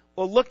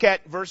 Well, look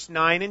at verse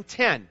 9 and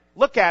 10.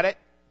 Look at it.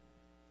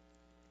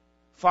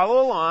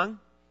 Follow along.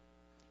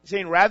 He's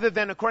saying, rather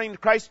than according to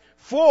Christ,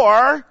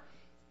 for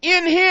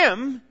in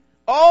Him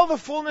all the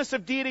fullness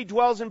of deity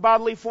dwells in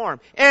bodily form.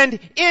 And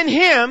in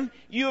Him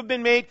you have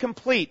been made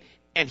complete.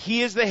 And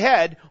He is the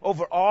head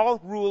over all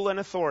rule and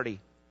authority.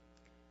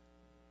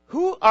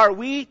 Who are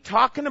we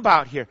talking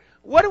about here?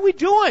 What are we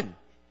doing?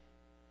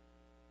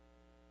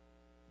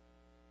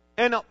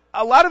 And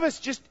a lot of us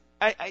just,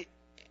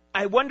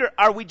 I wonder,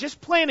 are we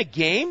just playing a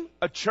game,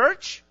 a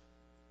church?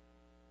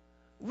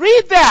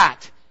 Read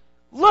that.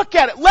 Look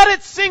at it. Let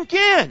it sink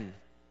in.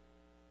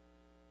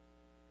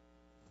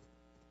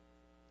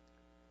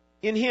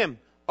 In Him,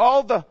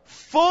 all the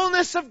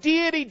fullness of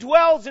deity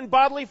dwells in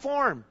bodily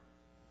form.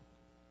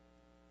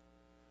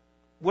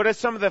 What do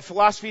some of the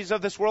philosophies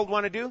of this world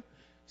want to do?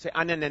 Say,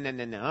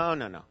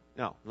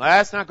 no.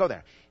 Let's not go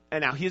there.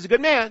 And now, He's a good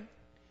man,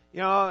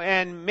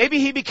 and maybe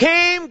He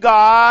became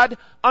God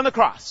on the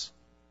cross.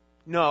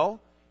 No,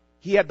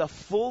 He had the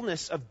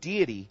fullness of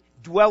deity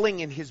dwelling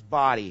in His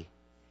body.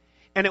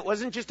 And it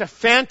wasn't just a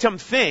phantom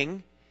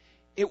thing.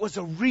 It was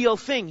a real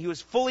thing. He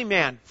was fully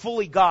man,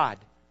 fully God.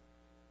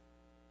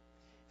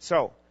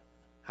 So,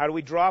 how do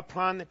we draw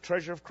upon the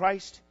treasure of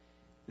Christ?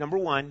 Number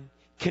 1,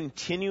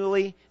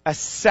 continually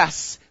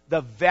assess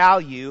the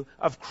value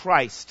of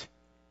Christ.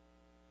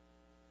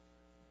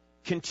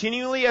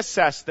 Continually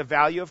assess the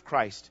value of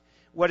Christ.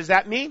 What does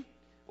that mean?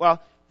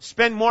 Well,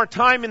 spend more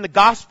time in the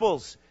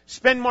Gospels.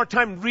 Spend more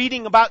time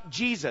reading about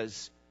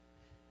Jesus.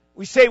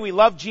 We say we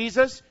love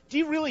Jesus. Do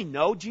you really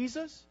know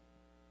Jesus?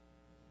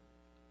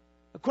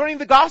 According to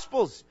the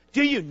Gospels,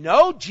 do you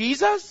know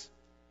Jesus?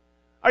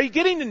 Are you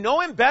getting to know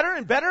Him better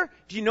and better?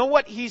 Do you know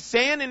what He's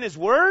saying in His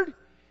Word?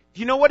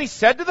 Do you know what He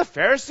said to the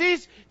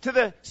Pharisees, to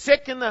the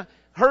sick and the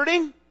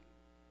hurting?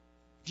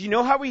 Do you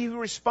know how He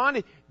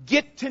responded?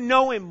 Get to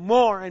know Him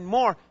more and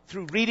more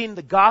through reading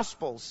the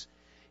Gospels.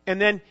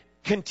 And then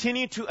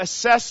continue to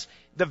assess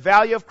the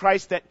value of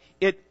Christ, that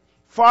it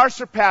far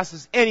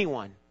surpasses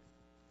anyone.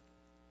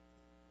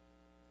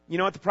 You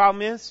know what the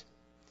problem is?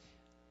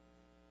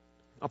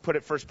 I'll put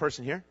it first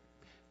person here.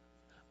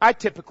 I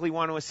typically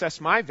want to assess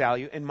my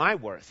value and my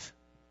worth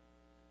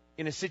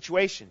in a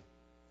situation.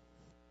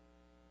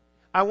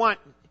 I want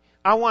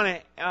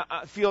to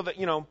feel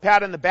that,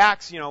 pat on the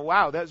backs,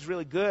 wow, that was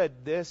really good,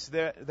 this,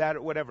 that,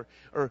 or whatever.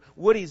 Or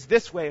Woody's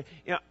this way.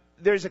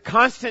 There's a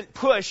constant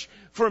push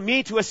for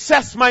me to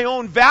assess my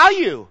own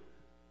value.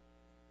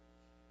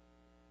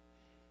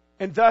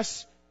 And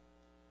thus,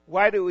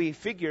 why do we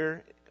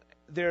figure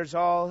there's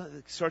all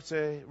sorts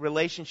of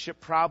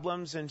relationship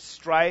problems and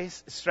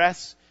strife,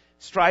 stress,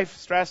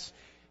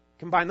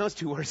 combine those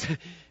two words.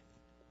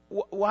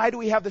 Why do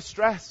we have the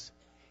stress?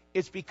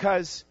 It's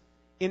because,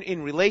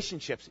 in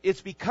relationships, it's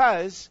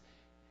because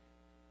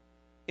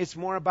it's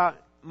more about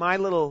my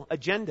little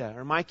agenda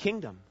or my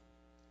kingdom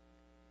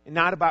and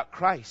not about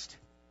Christ.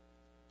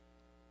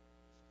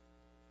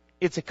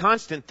 It's a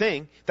constant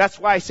thing. That's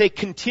why I say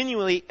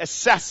continually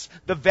assess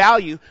the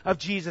value of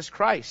Jesus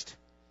Christ.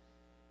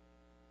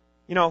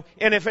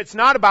 And if it's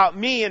not about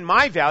me and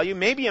my value,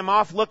 maybe I'm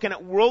off looking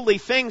at worldly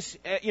things,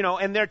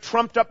 and their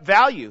trumped up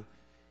value.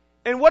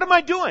 And what am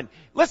I doing?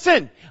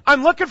 Listen,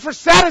 I'm looking for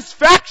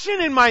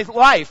satisfaction in my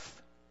life.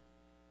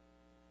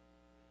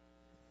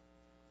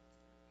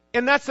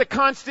 And that's a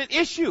constant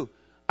issue.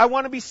 I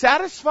want to be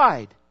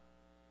satisfied.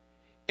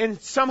 And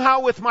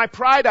somehow with my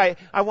pride,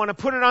 I want to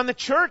put it on the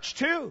church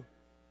too.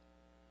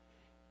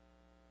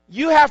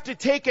 You have to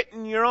take it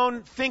in your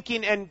own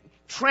thinking and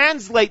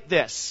translate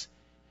this.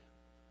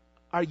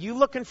 Are you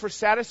looking for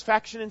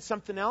satisfaction in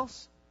something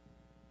else?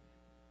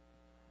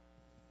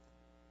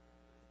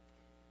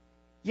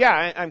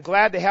 Yeah, I'm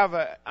glad to have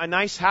a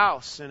nice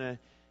house and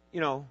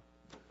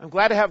I'm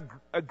glad to have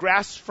a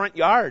grass front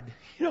yard.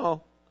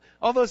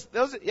 All those,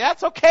 yeah,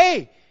 it's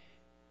okay.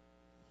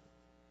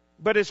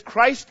 But is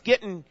Christ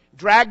getting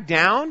dragged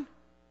down?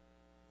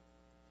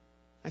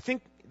 I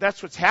think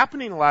that's what's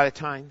happening a lot of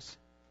times.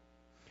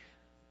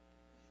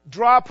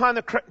 Draw upon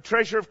the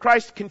treasure of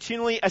Christ,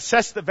 continually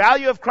assess the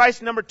value of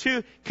Christ. Number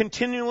 2,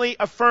 continually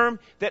affirm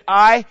that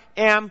I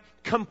am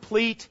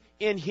complete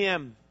in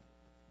Him.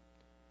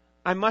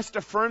 I must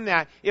affirm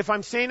that. If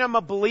I'm saying I'm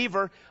a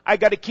believer, I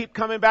got to keep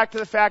coming back to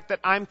the fact that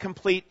I'm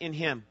complete in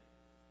Him.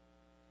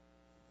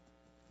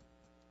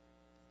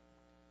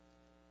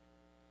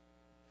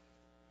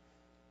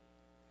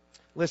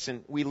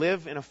 Listen, we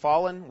live in a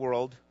fallen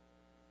world,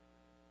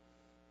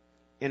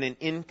 in an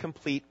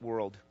incomplete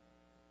world.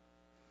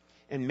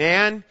 And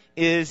man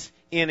is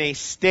in a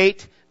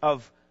state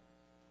of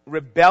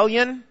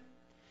rebellion,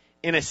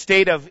 in a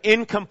state of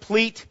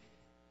incomplete.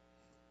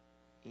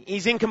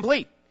 He's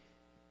incomplete.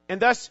 And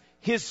thus,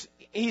 he's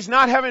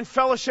not having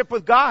fellowship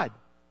with God.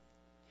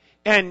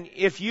 And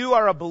if you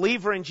are a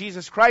believer in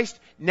Jesus Christ,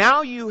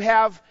 now you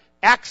have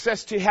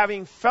access to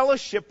having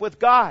fellowship with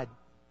God.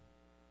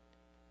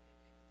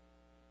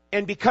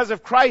 And because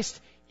of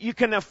Christ, you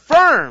can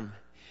affirm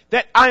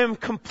that I am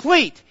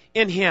complete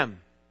in Him.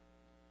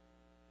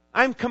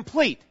 I'm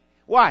complete.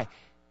 Why?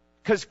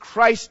 Because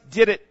Christ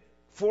did it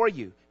for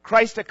you.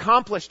 Christ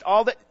accomplished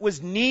all that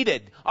was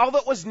needed, all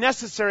that was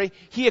necessary.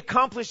 He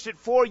accomplished it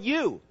for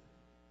you.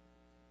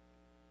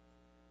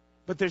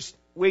 But there's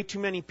way too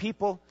many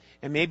people,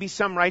 and maybe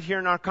some right here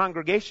in our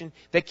congregation,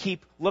 that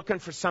keep looking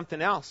for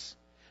something else,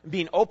 and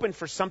being open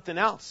for something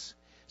else,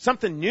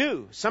 something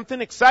new,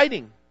 something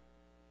exciting.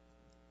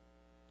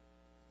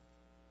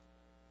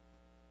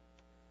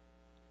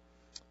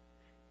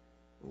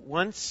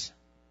 Once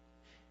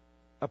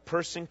a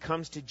person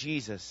comes to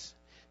Jesus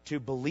to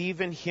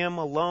believe in Him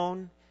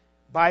alone,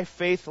 by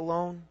faith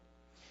alone,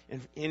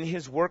 and in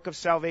His work of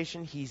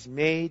salvation, He's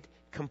made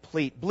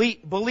complete.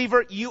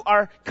 Believer, you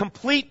are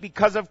complete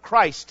because of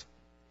Christ.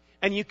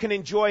 And you can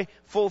enjoy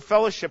full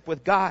fellowship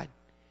with God.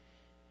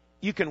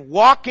 You can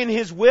walk in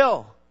His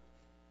will.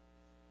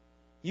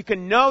 You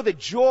can know the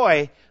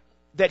joy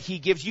that He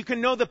gives. You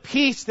can know the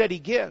peace that He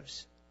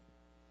gives.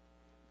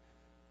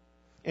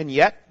 And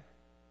yet,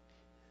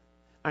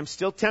 I'm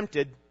still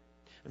tempted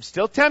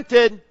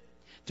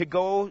to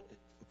go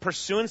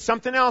pursuing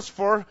something else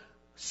for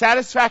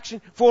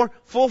satisfaction, for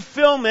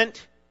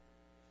fulfillment.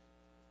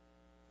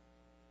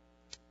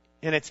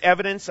 And it's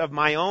evidence of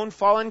my own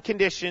fallen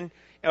condition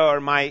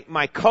or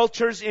my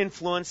culture's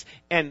influence,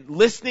 and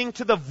listening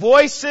to the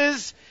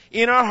voices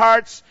in our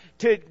hearts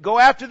to go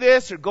after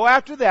this or go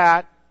after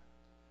that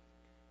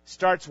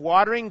starts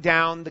watering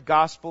down the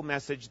gospel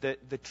message,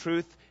 the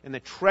truth and the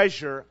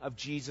treasure of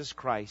Jesus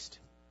Christ.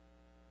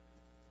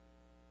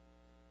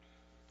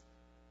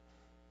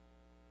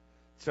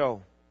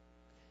 So,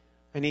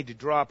 I need to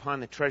draw upon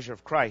the treasure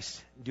of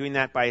Christ, doing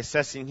that by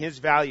assessing His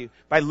value,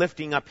 by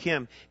lifting up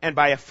Him, and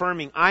by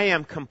affirming I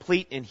am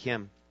complete in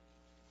Him.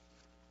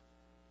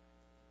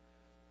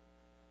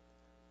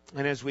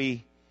 And as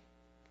we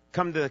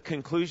come to the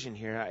conclusion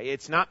here,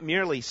 it's not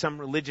merely some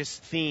religious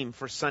theme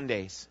for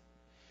Sundays.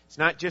 It's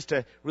not just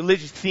a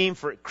religious theme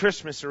for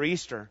Christmas or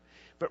Easter,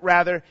 but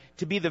rather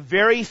to be the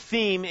very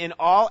theme in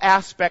all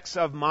aspects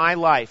of my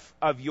life,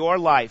 of your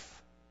life.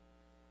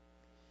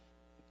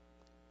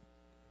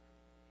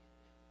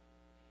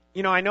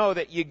 I know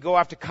that you go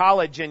off to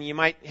college and you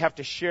might have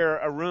to share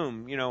a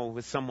room,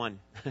 with someone.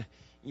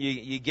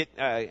 you get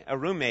a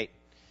roommate.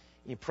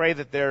 You pray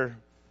that they're,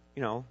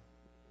 going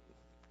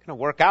to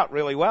work out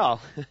really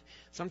well.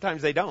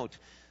 Sometimes they don't.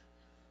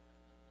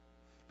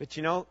 But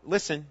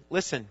listen.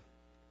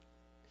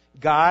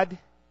 God,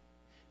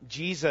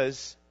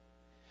 Jesus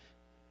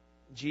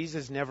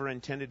never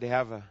intended to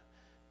have a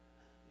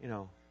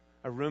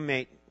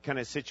roommate kind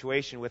of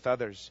situation with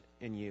others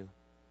in you.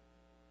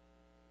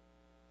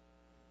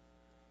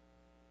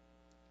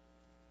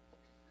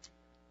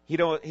 He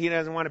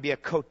doesn't want to be a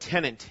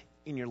co-tenant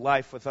in your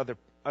life with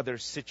other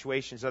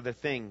situations, other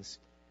things.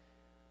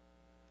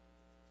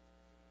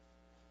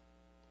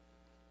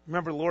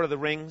 Remember Lord of the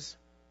Rings?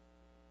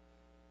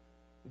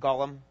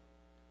 Gollum?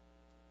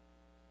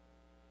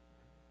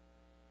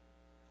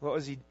 What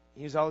was he?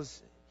 He was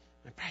always,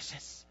 my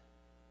precious.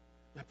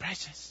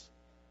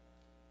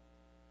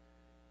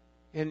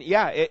 And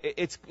yeah,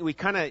 we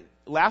kind of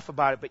laugh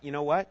about it, but you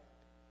know what?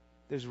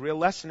 There's a real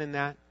lesson in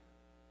that.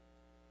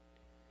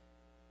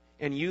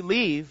 And you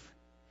leave,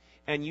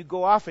 and you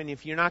go off, and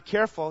if you're not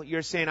careful,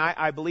 you're saying,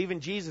 I believe in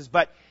Jesus,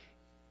 but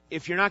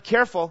if you're not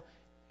careful,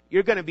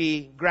 you're going to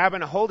be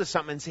grabbing a hold of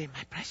something and saying,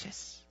 my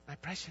precious, my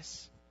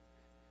precious.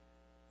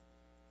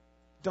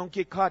 Don't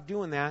get caught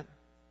doing that.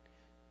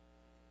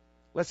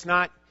 Let's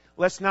not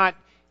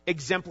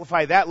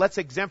exemplify that. Let's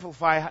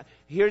exemplify,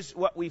 here's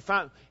what we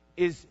found,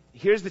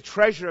 here's the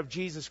treasure of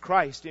Jesus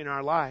Christ in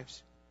our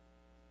lives.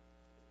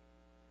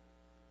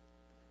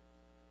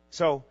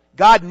 So,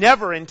 God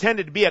never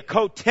intended to be a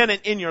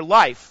co-tenant in your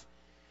life.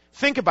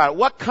 Think about it.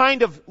 What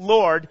kind of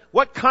Lord,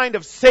 what kind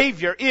of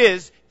Savior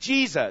is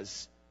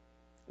Jesus?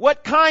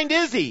 What kind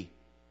is He?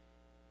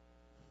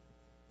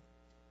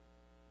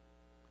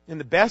 And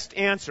the best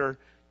answer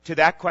to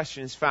that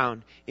question is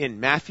found in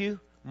Matthew,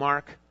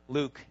 Mark,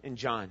 Luke, and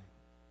John.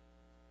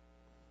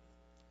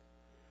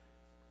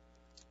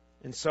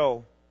 And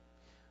so,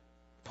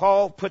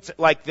 Paul puts it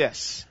like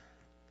this.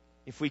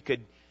 If we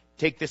could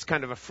take this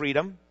kind of a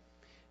freedom.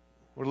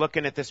 We're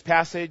looking at this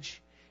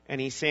passage,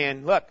 and he's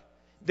saying, look,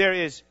 there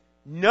is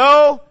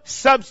no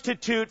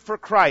substitute for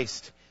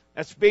Christ.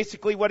 That's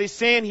basically what he's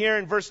saying here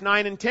in verse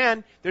 9 and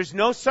 10. There's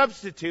no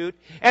substitute,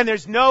 and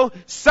there's no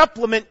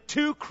supplement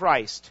to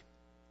Christ.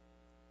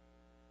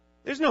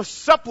 There's no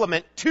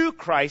supplement to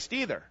Christ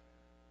either.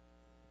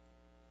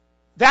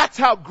 That's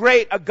how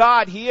great a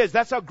God He is.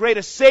 That's how great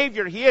a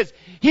Savior He is.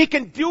 He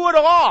can do it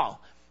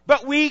all.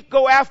 But we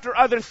go after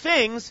other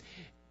things,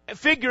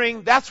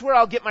 figuring that's where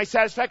I'll get my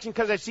satisfaction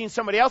because I've seen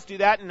somebody else do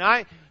that, and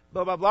I,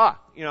 blah, blah, blah.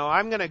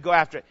 I'm going to go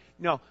after it.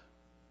 No.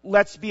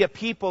 Let's be a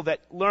people that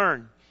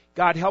learn.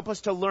 God, help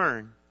us to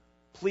learn.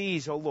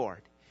 Please, O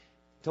Lord,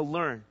 to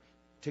learn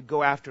to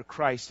go after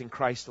Christ and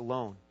Christ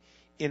alone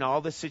in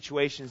all the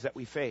situations that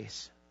we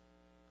face.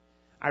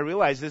 I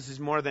realize this is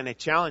more than a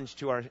challenge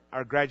to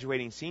our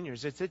graduating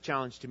seniors. It's a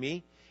challenge to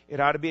me. It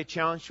ought to be a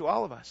challenge to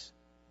all of us.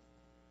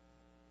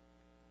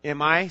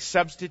 Am I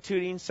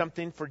substituting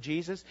something for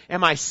Jesus?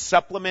 Am I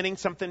supplementing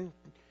something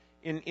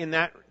in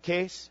that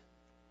case?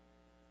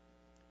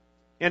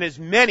 And as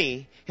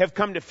many have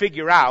come to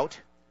figure out,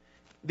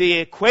 the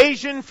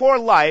equation for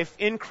life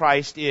in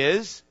Christ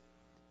is,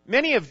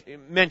 many have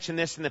mentioned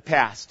this in the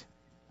past,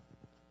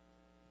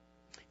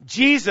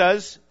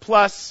 Jesus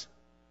plus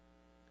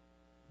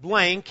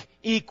blank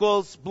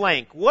equals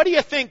blank. What do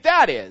you think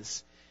that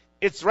is?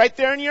 It's right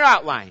there in your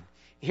outline.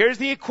 Here's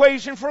the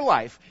equation for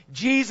life.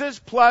 Jesus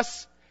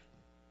plus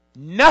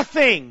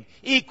nothing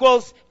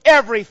equals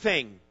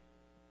everything.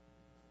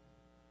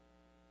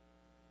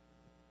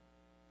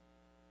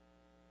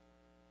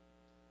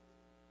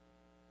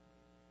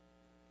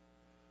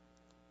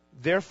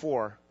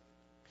 Therefore,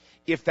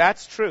 if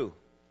that's true,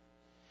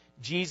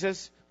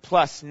 Jesus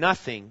plus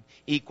nothing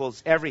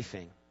equals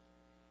everything,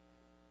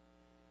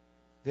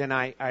 then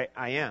I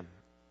am.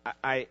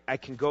 I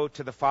can go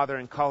to the Father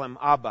and call Him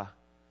Abba,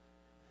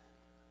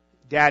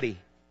 Daddy.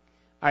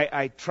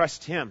 I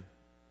trust Him.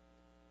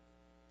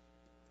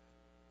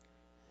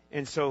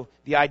 And so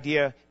the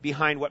idea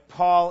behind what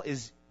Paul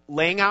is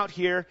laying out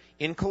here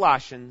in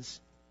Colossians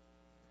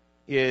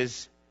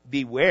is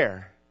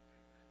beware.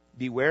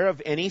 Beware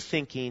of any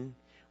thinking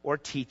or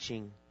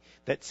teaching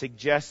that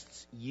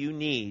suggests you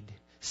need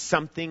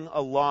something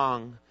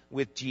along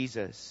with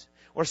Jesus,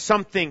 or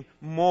something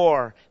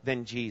more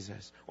than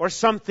Jesus, or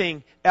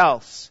something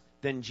else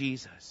than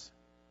Jesus.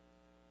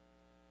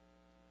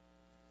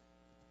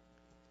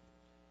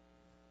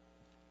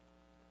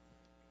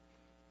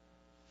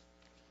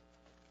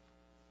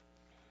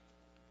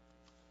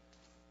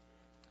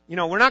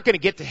 We're not going to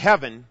get to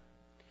heaven,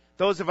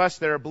 those of us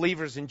that are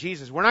believers in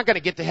Jesus, we're not going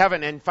to get to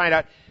heaven and find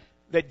out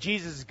that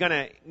Jesus is going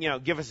to,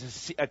 give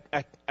us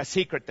a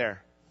secret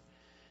there.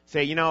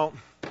 Say,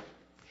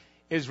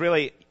 is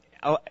really,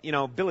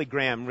 Billy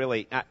Graham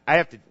really, I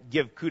have to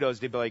give kudos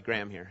to Billy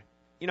Graham here.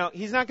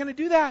 He's not going to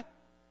do that.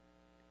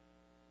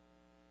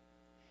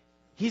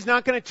 He's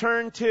not going to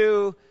turn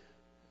to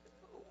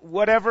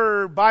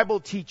whatever Bible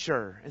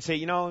teacher and say,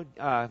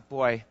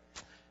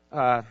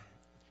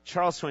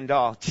 Charles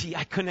Swindoll, gee,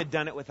 I couldn't have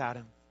done it without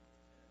him.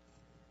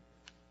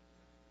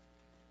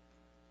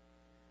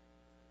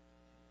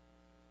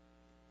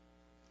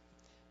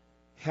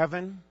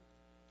 Heaven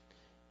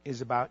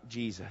is about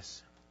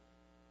Jesus.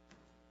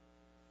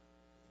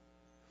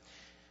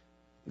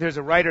 There's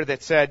a writer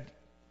that said,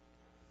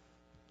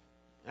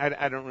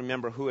 I don't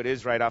remember who it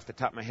is right off the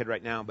top of my head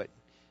right now, but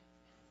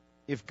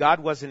if God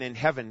wasn't in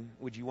heaven,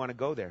 would you want to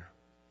go there?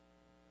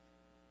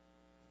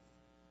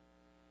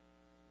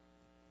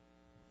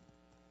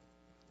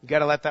 You got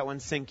to let that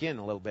one sink in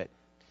a little bit.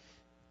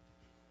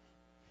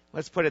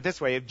 Let's put it this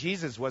way. If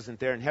Jesus wasn't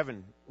there in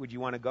heaven, would you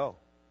want to go?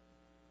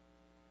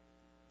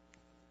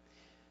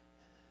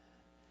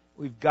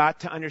 We've got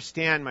to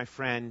understand, my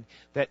friend,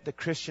 that the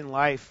Christian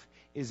life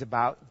is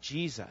about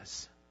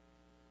Jesus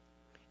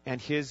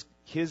and His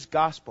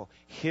gospel,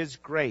 His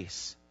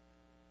grace.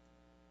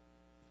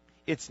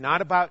 It's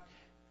not about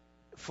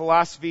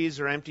philosophies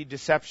or empty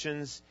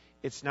deceptions.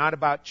 It's not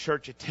about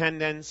church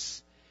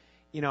attendance.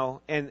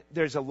 And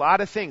there's a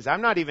lot of things,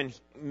 I'm not even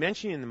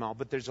mentioning them all,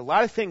 but there's a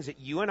lot of things that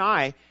you and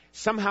I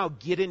somehow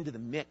get into the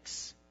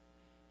mix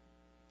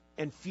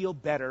and feel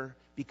better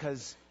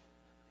because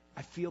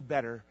I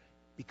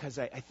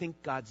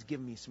think God's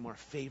given me some more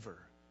favor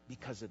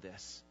because of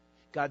this.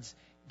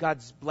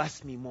 God's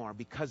blessed me more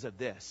because of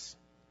this.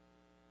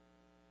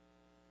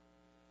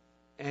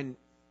 And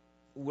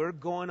we're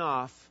going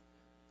off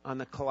on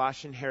the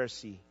Colossian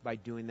heresy by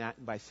doing that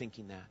and by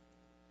thinking that.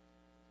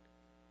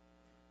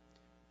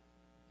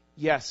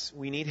 Yes,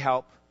 we need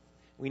help.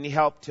 We need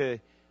help to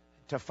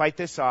fight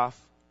this off,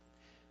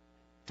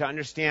 to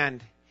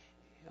understand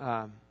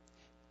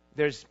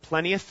there's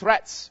plenty of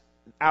threats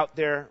out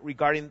there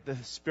regarding the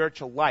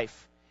spiritual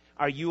life.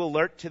 Are you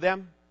alert to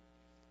them?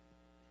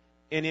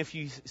 And if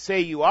you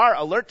say you are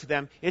alert to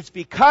them, it's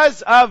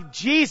because of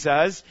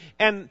Jesus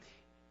and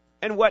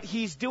what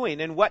He's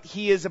doing and what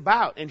He is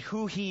about and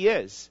who He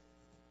is.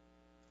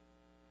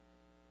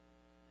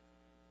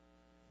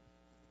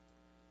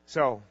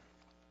 So,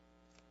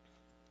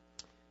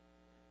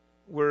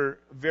 we're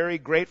very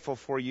grateful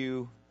for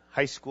you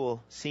high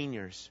school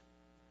seniors.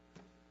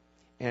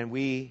 And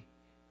we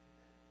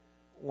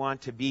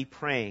want to be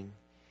praying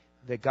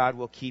that God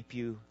will keep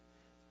you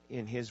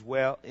in His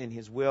will,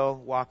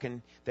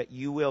 walking, that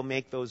you will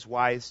make those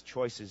wise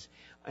choices.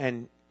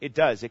 And it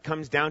does. It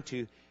comes down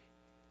to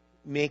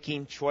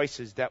making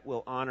choices that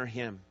will honor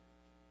Him.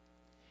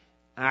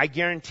 And I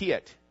guarantee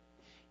it.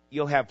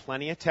 You'll have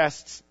plenty of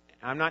tests.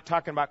 I'm not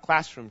talking about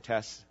classroom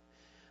tests.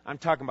 I'm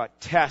talking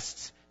about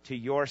tests to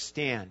your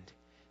stand,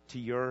 to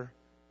your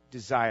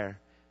desire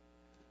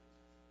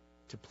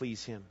to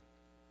please Him.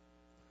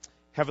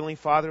 Heavenly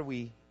Father,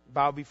 we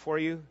bow before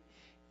you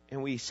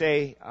and we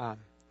say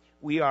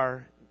we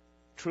are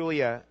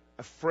truly a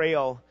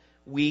frail,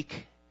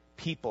 weak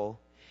people,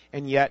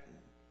 and yet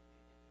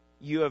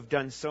you have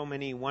done so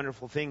many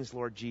wonderful things,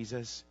 Lord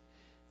Jesus.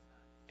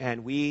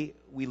 And we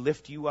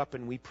lift you up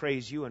and we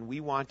praise you, and we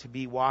want to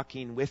be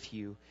walking with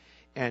you,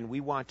 and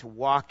we want to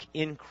walk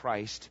in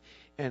Christ.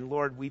 And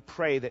Lord, we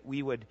pray that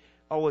we would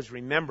always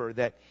remember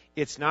that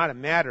it's not a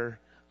matter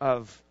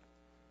of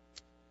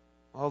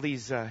all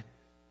these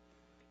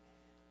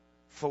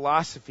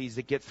philosophies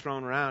that get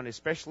thrown around,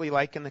 especially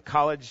like in the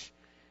college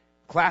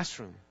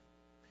classroom,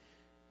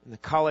 in the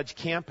college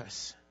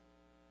campus.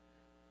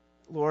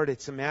 Lord,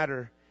 it's a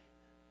matter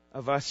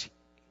of us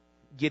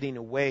getting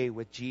away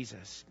with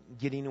Jesus,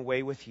 getting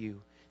away with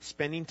you,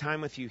 spending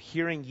time with you,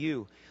 hearing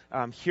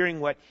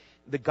what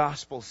the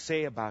Gospels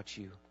say about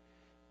you,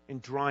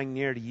 and drawing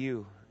near to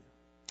you.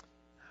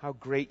 How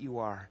great you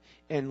are.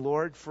 And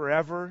Lord,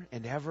 forever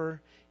and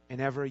ever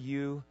and ever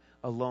you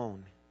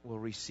alone will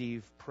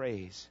receive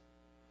praise.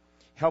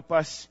 Help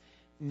us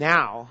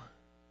now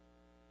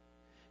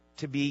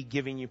to be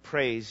giving you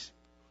praise,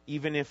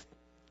 even if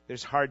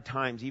there's hard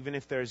times, even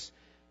if there's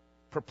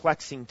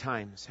perplexing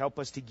times. Help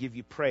us to give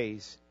you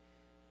praise.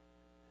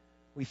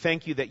 We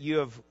thank you that you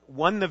have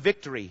won the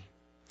victory.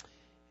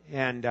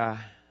 And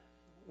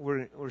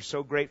we're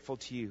so grateful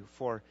to you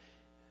for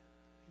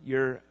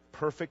your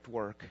perfect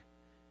work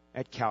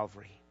at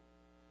Calvary.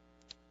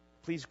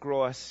 Please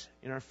grow us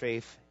in our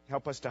faith.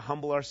 Help us to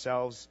humble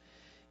ourselves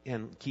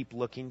and keep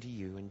looking to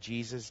you. In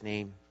Jesus'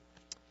 name,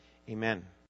 amen.